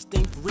start this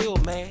thing for real,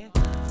 man.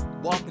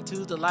 Walk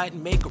into the light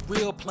and make a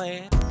real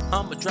plan.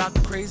 I'ma drop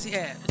the crazy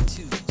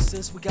attitude.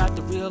 Since we got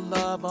the real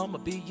love, I'ma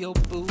be your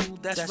boo.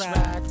 That's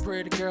right. The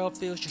pretty girl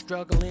feels she's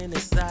struggling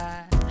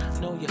inside. I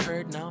know you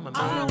heard, now I'ma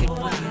make it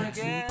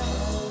right.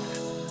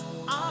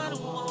 I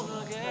don't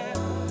wanna get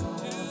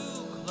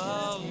too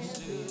close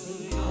to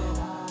you.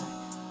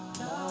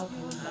 Love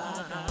you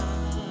like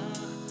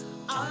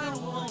I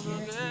don't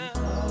wanna get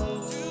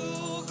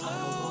too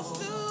close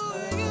to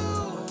you.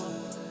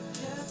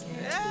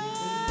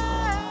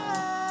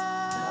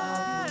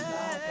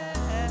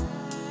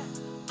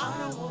 I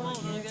don't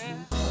wanna get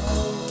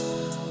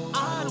I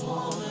don't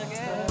wanna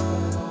get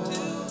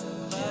too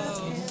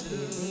close to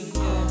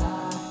you.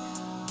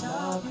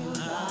 Love you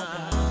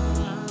like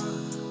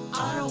I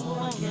don't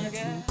wanna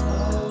get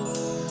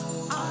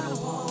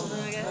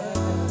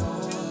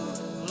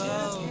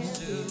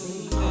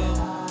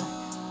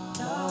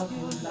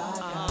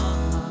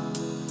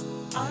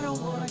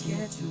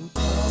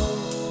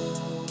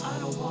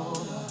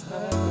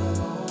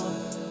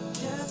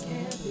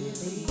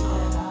believe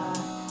that I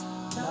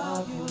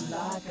love you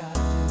like I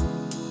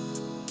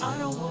do. I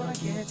don't wanna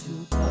get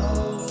too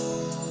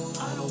close.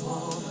 I don't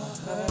wanna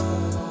hurt no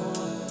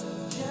more.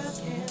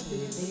 Just can't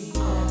believe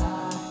that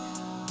I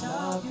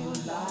love you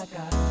like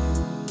I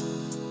do.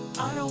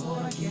 I don't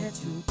wanna get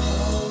too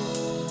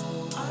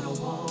close. I don't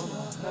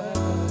wanna hurt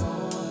no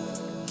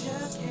more.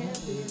 Just can't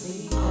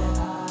believe that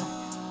I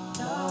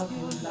love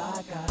you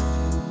like I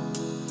do.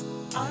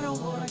 I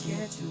don't wanna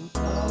get too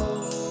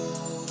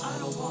close. I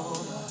don't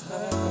wanna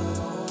hurt no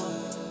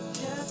more.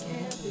 Just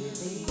can't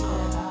believe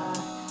that I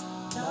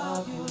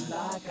love you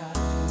like I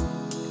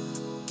do.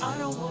 I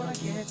don't wanna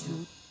get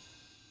too.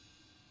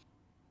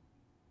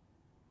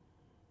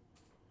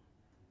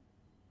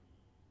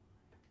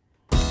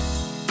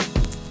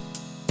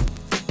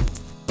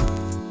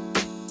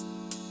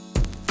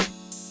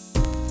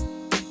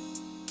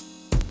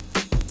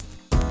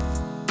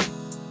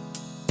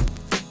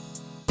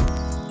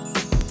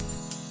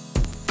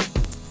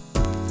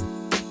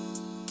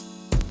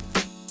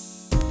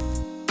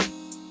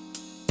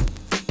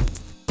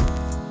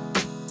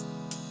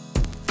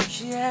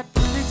 She had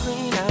pretty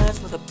green eyes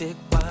with a big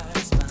wide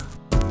smile,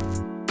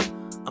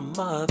 a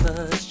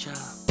mother's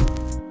child.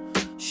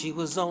 She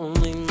was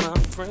only my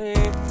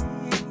friend.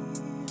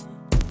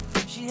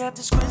 She had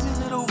this crazy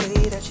little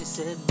way that she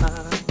said my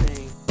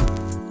name,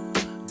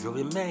 drove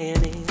a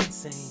man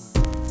insane.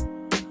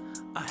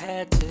 I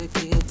had to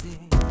give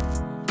in.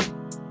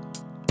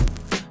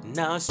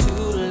 Now it's too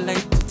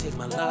late to take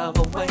my love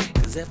away,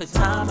 'cause every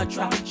time I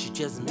try, she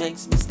just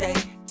makes me stay.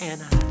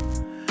 And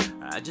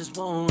I just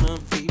wanna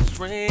be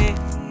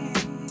friends.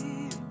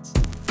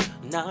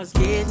 Now it's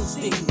getting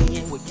sticky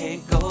and we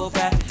can't go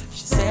back.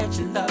 She said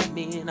she loved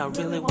me and I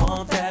really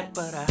want that,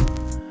 but I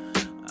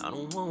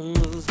don't wanna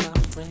lose my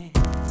friend.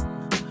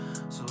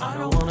 So I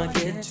don't wanna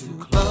get too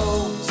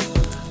close.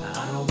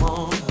 I don't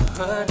wanna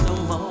hurt no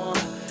more.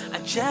 I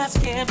just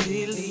can't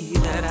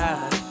believe that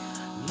I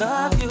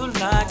love you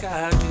like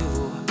I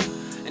do.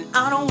 And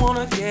I don't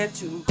wanna get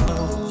too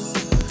close.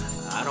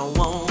 I don't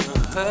wanna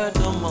hurt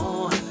no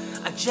more.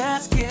 I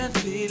just can't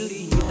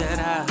believe that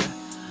I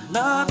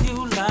love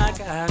you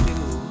like I do.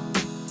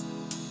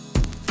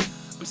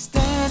 I'm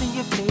staring at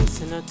your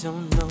face and I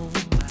don't know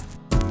why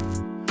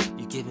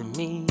you're giving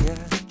me a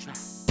try,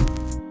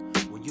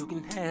 when you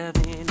can have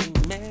any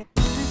man.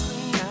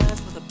 Green eyes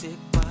with a big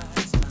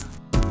wide smile,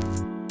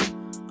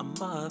 a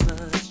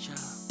mother's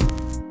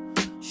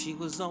child. She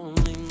was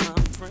only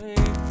my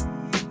friend.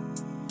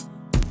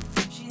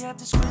 She had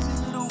this crazy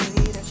little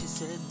way that she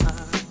said my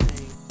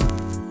name,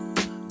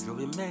 drove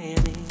a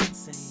man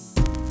insane.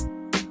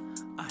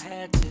 I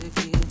had to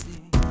give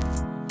in.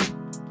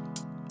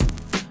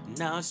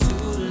 Now it's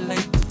too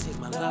late to take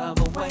my love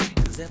away,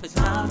 'cause every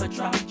time I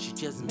try, she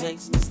just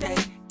makes me stay.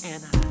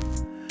 And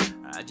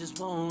I just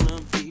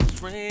wanna be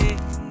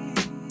friends.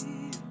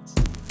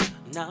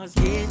 Now it's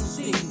getting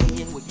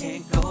sticky and we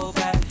can't go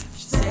back.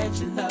 She said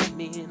she loved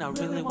me and I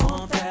really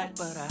want that,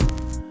 but I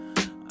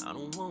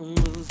don't wanna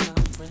lose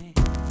my friend.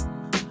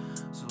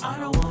 So I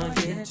don't wanna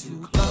get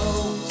too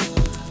close.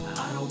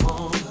 I don't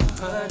wanna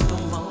hurt no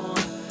more.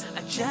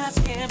 I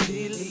just can't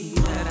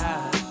believe that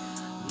I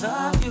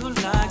love you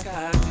like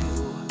I do.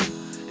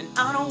 And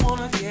I don't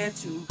wanna get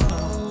too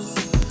close.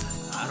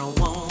 I don't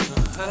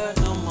wanna hurt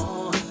no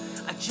more.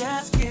 I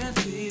just can't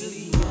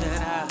believe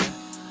that I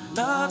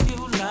love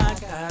you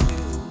like I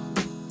do.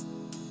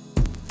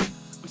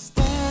 I'm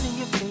staring at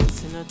your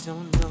face and I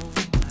don't know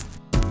why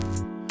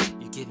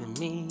you're giving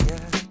me a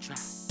try,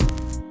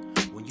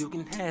 when you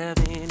can have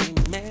any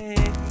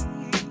man.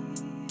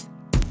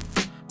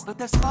 But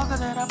that sparkle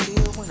that I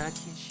feel when I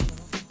kiss you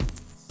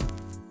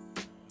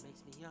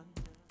makes me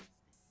understand.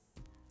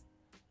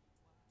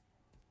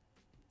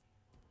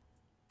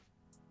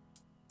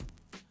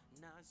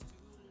 Now it's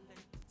too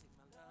late to take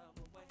my love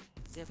away,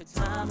 'cause every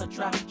time I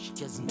try, she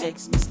just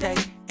makes me stay.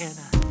 And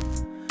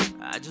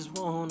I just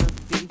wanna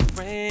be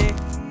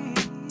friends.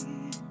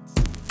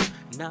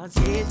 Now it's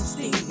getting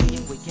sticky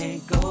and we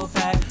can't go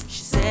back.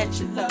 She said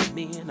she loved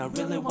me and I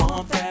really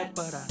want that,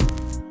 but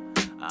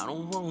I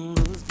don't wanna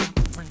lose my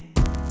friend.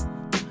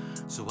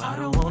 So I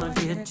don't wanna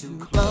get too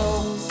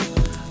close.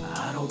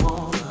 I don't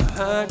wanna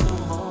hurt no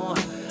more.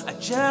 I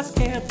just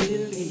can't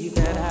believe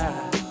that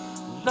I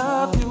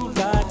love you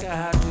like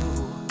I do.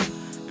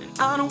 And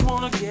I don't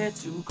wanna get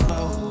too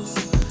close.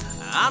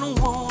 I don't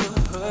wanna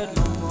hurt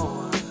no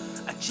more.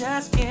 I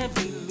just can't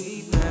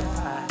believe that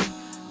I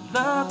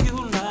love you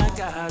like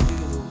I do.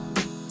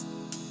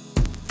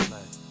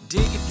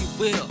 Dig if you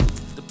will,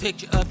 the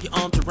picture of your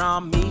arms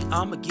around me.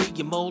 I'ma give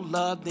you more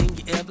love than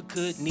you ever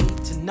could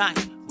need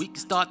tonight. We can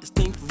start this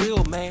thing for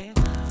real, man.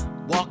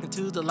 Walk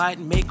into the light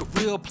and make a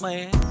real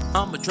plan.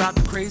 I'ma drop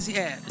the crazy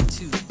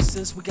attitude.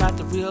 Since we got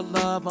the real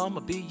love,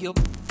 I'ma be your.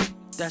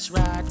 That's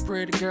right, the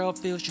pretty girl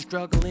feels she's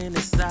struggling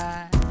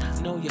inside.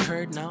 I know you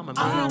hurt, now I'ma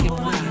make it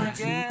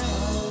weird.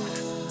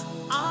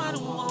 I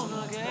don't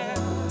wanna get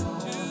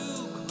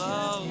too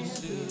close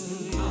to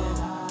you.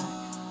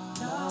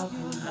 Love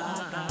you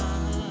like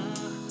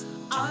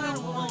I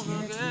don't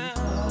wanna get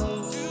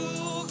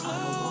too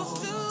close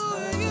to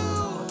you.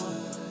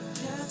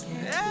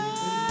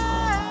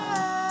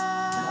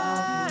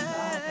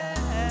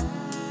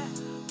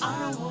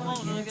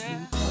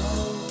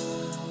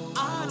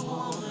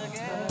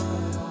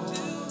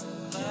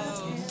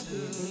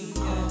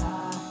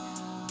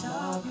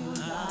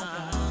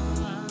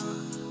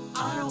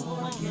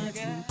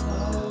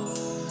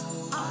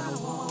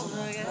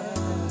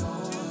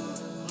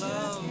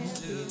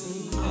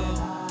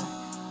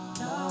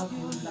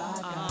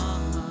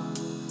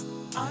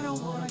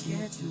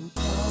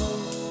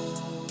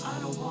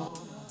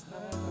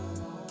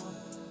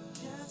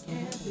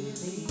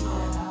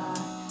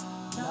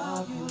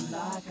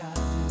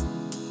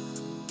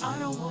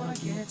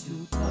 get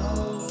too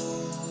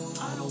close.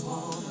 I don't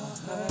wanna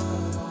hurt no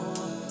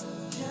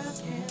more.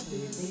 Just can't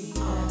believe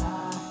that I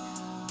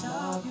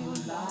love you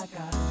like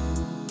I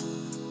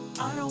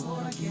do. I don't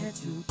wanna get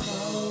too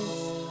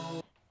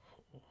close.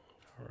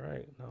 All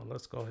right, now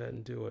let's go ahead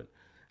and do it.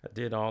 I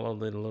did all of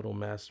the little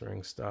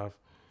mastering stuff.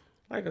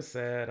 Like I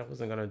said, I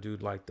wasn't gonna do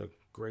like the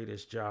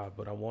greatest job,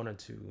 but I wanted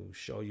to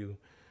show you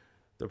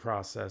the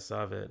process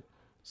of it.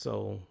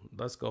 So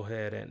let's go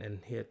ahead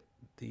and hit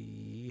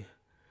the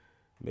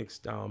mix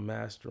down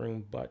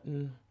mastering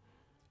button,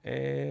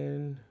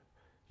 and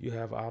you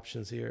have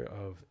options here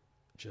of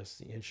just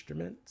the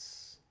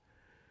instruments,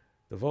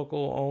 the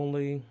vocal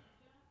only,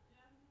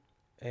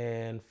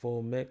 and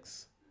full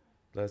mix.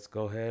 Let's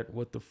go ahead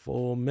with the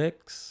full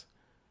mix,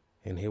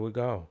 and here we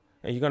go.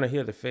 And you're gonna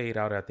hear the fade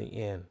out at the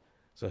end.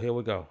 So here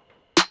we go.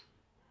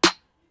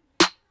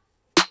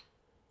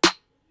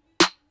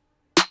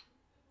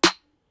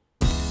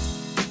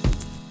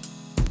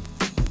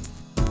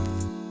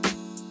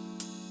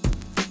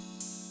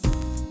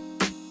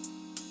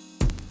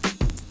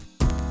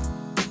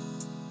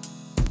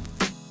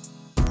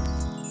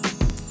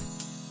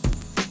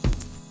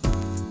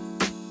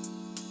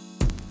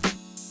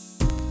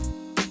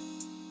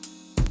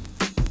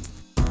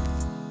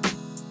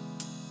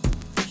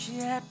 She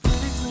had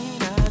pretty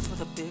green eyes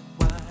with a big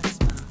wide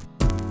smile,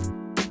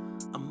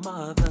 a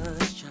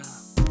mother's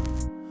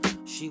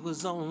child. She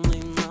was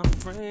only my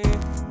friend.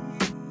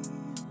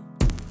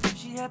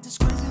 She had this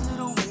crazy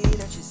little way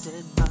that she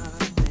said my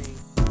name,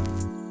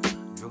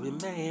 drove a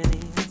man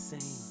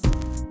insane.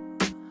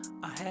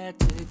 I had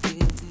to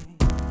give in.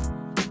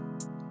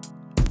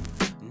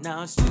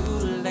 Now it's too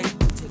late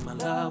to take my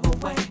love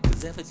away,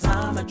 'cause every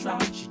time I try,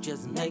 she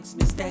just makes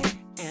me stay.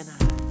 And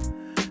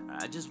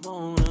I just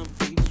wanna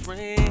be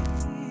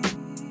friends.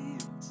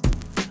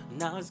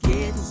 Now it's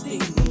getting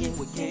steamy and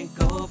we can't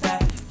go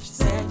back. She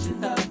said you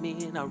love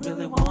me and I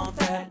really want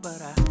that,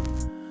 but I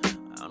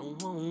don't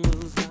wanna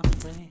lose my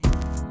friend.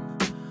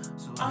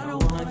 So I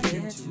don't wanna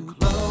get too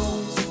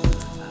close.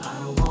 I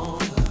don't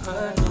wanna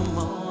hurt no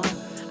more.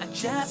 I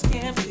just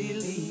can't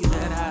believe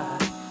that I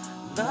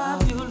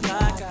love you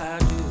like I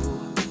do.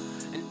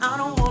 And I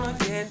don't wanna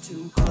get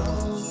too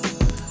close.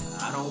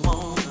 I don't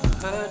wanna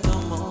hurt no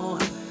more.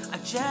 I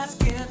just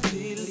can't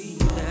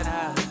believe that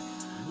I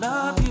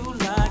love you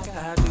like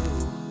I do.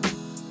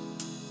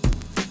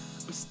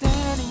 I'm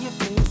staring in your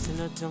face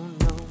and I don't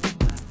know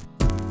why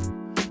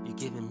you're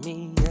giving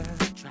me a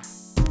try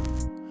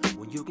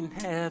when you can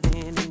have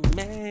any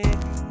man.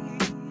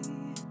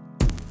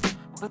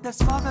 But that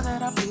sparkle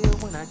that I feel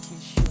when I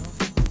kiss your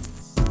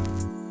lips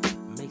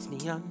makes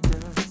me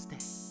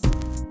understand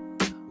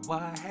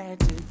why I had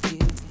to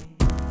give in.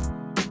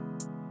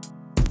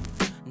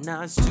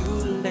 Now it's too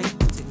late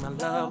to take my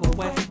love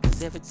away,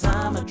 'cause every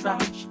time I try,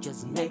 she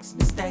just makes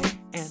me stay.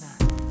 And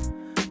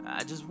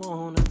I just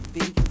wanna be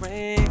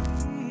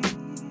friends.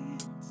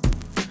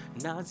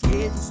 Now it's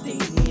getting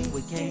steamy,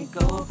 we can't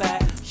go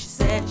back. She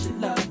said she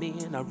loved me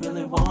and I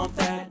really want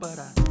that, but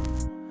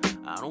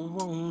I don't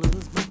wanna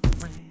lose my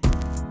friend.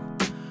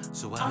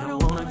 So I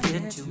don't wanna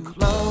get too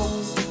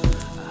close.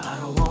 I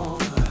don't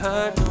wanna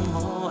hurt no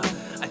more.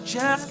 I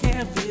just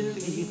can't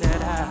believe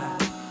that I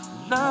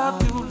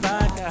love you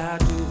like I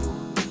do.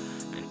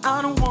 And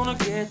I don't wanna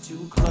get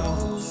too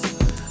close.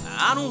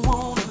 I don't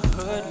wanna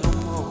hurt no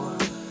more.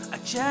 I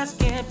just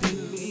can't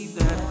believe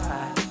that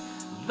I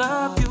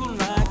love you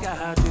like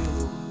I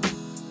do.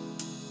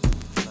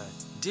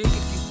 Dig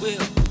if you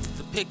will,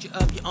 the picture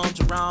of your arms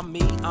around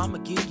me. I'ma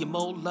give you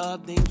more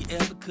love than you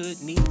ever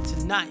could need.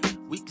 Tonight,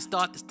 we can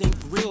start this thing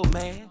for real,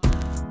 man.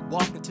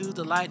 Walk into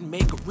the light and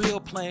make a real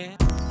plan.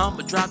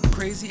 I'ma drop the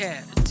crazy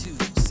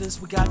attitude. Since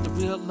we got the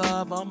real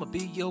love, I'ma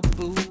be your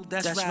boo.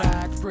 That's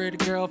right. The pretty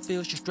girl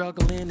feels she's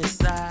struggling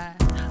inside.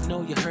 I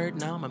know you hurt,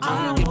 now I'ma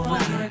make it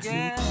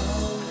right.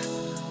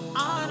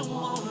 I don't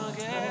wanna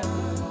get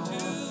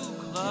too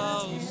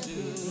close to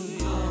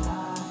you.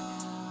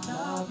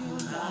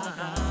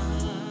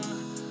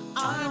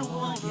 I don't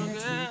wanna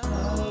get too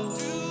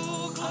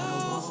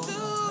close to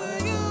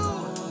you.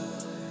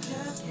 I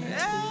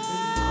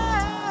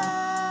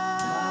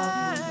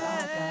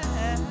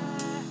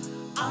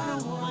don't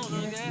wanna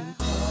get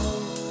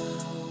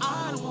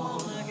I don't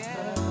wanna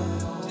get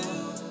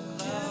too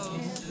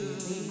close to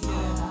you.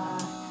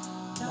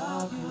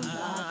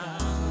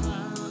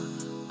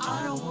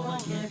 I don't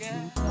wanna get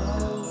too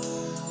close.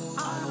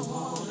 I don't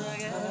wanna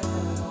get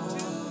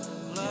too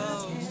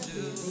close to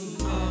you.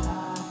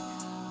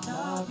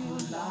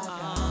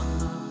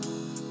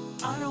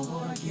 I don't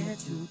wanna get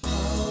too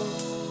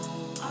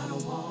close. I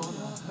don't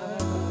wanna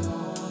hurt no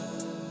more.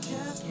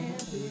 Just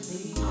can't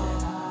believe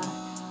that I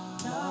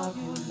love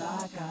you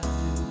like I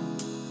do.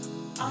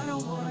 I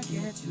don't wanna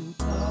get too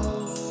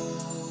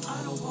close.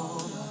 I don't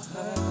wanna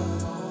hurt no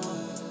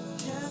more.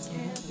 Just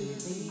can't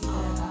believe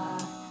that I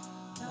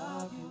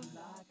love you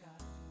like I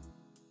do.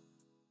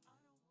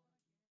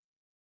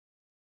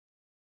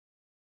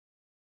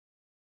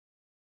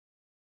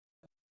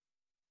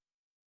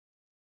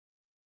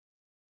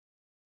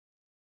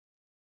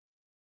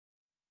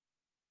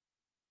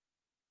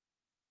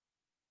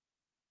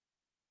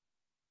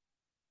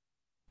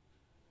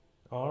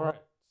 All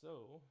right.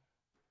 So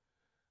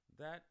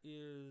that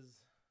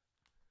is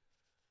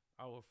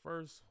our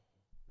first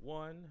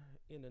one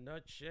in a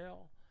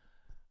nutshell.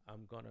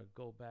 I'm gonna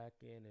go back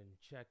in and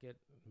check it,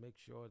 make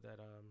sure that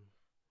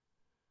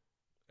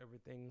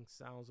everything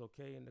sounds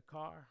okay in the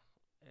car,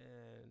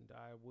 and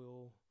I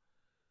will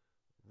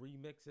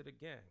remix it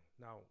again.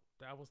 Now,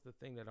 that was the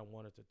thing that I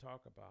wanted to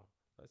talk about.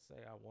 Let's say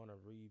I want to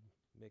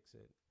remix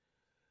it.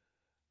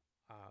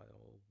 I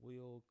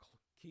will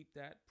keep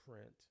that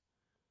print,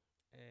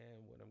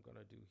 and what I'm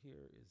gonna do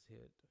here is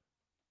hit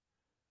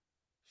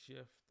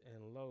shift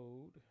and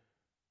load.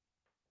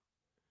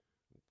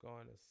 I'm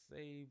going to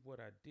save what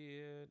I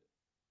did,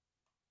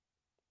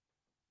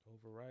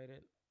 overwrite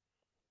it.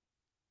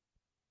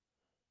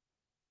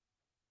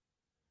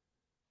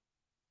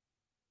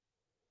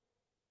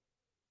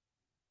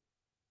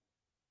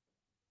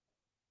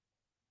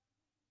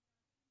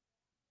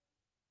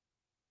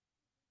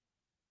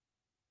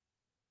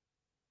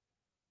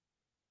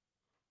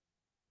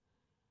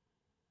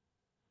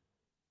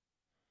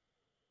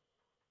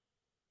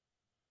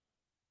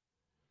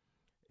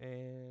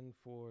 And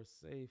for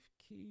safekeeping,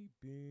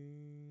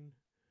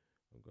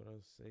 I'm going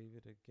to save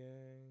it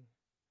again,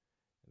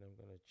 and I'm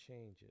going to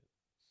change it.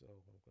 So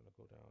I'm going to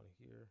go down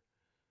here.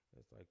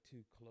 It's like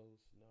too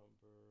close,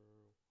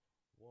 number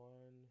 1.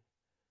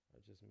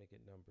 I'll just make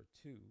it number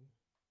 2.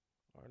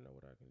 Or I know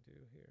what I can do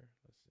here.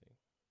 Let's see.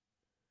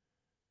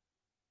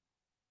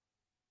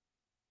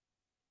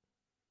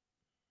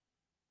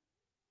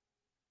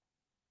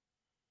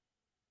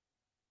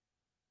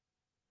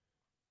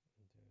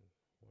 And then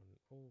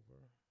 1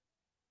 over.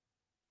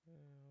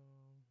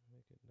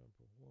 Make it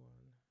number 1.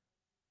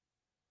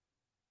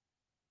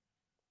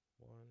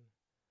 1.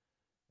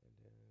 And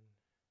then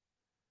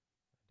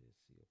I did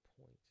see a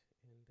point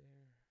in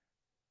there.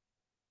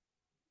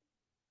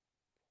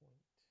 0.5.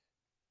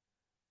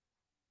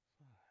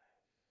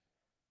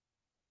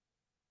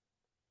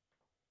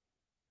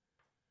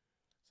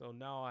 So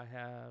now I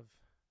have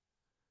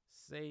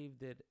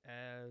saved it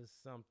as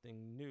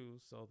something new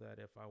so that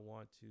if I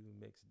want to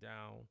mix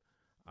down,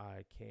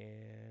 I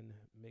can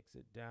mix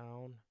it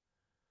down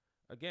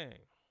again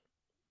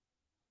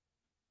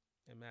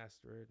and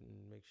master it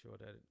and make sure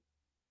that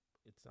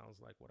it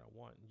sounds like what I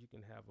want. You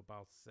can have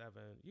about 7.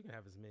 You can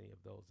have as many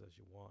of those as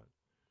you want.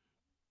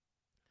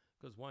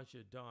 Because once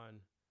you're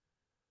done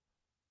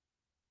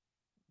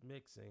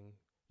mixing,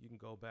 you can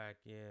go back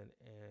in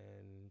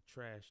and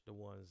trash the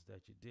ones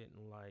that you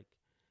didn't like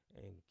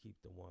and keep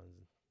the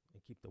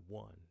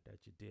one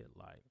that you did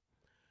like.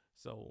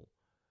 So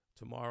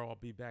tomorrow I'll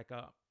be back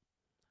up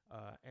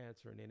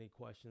answering any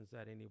questions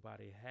that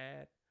anybody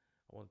had.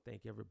 I want to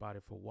thank everybody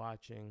for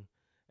watching,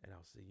 and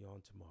I'll see you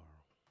on tomorrow.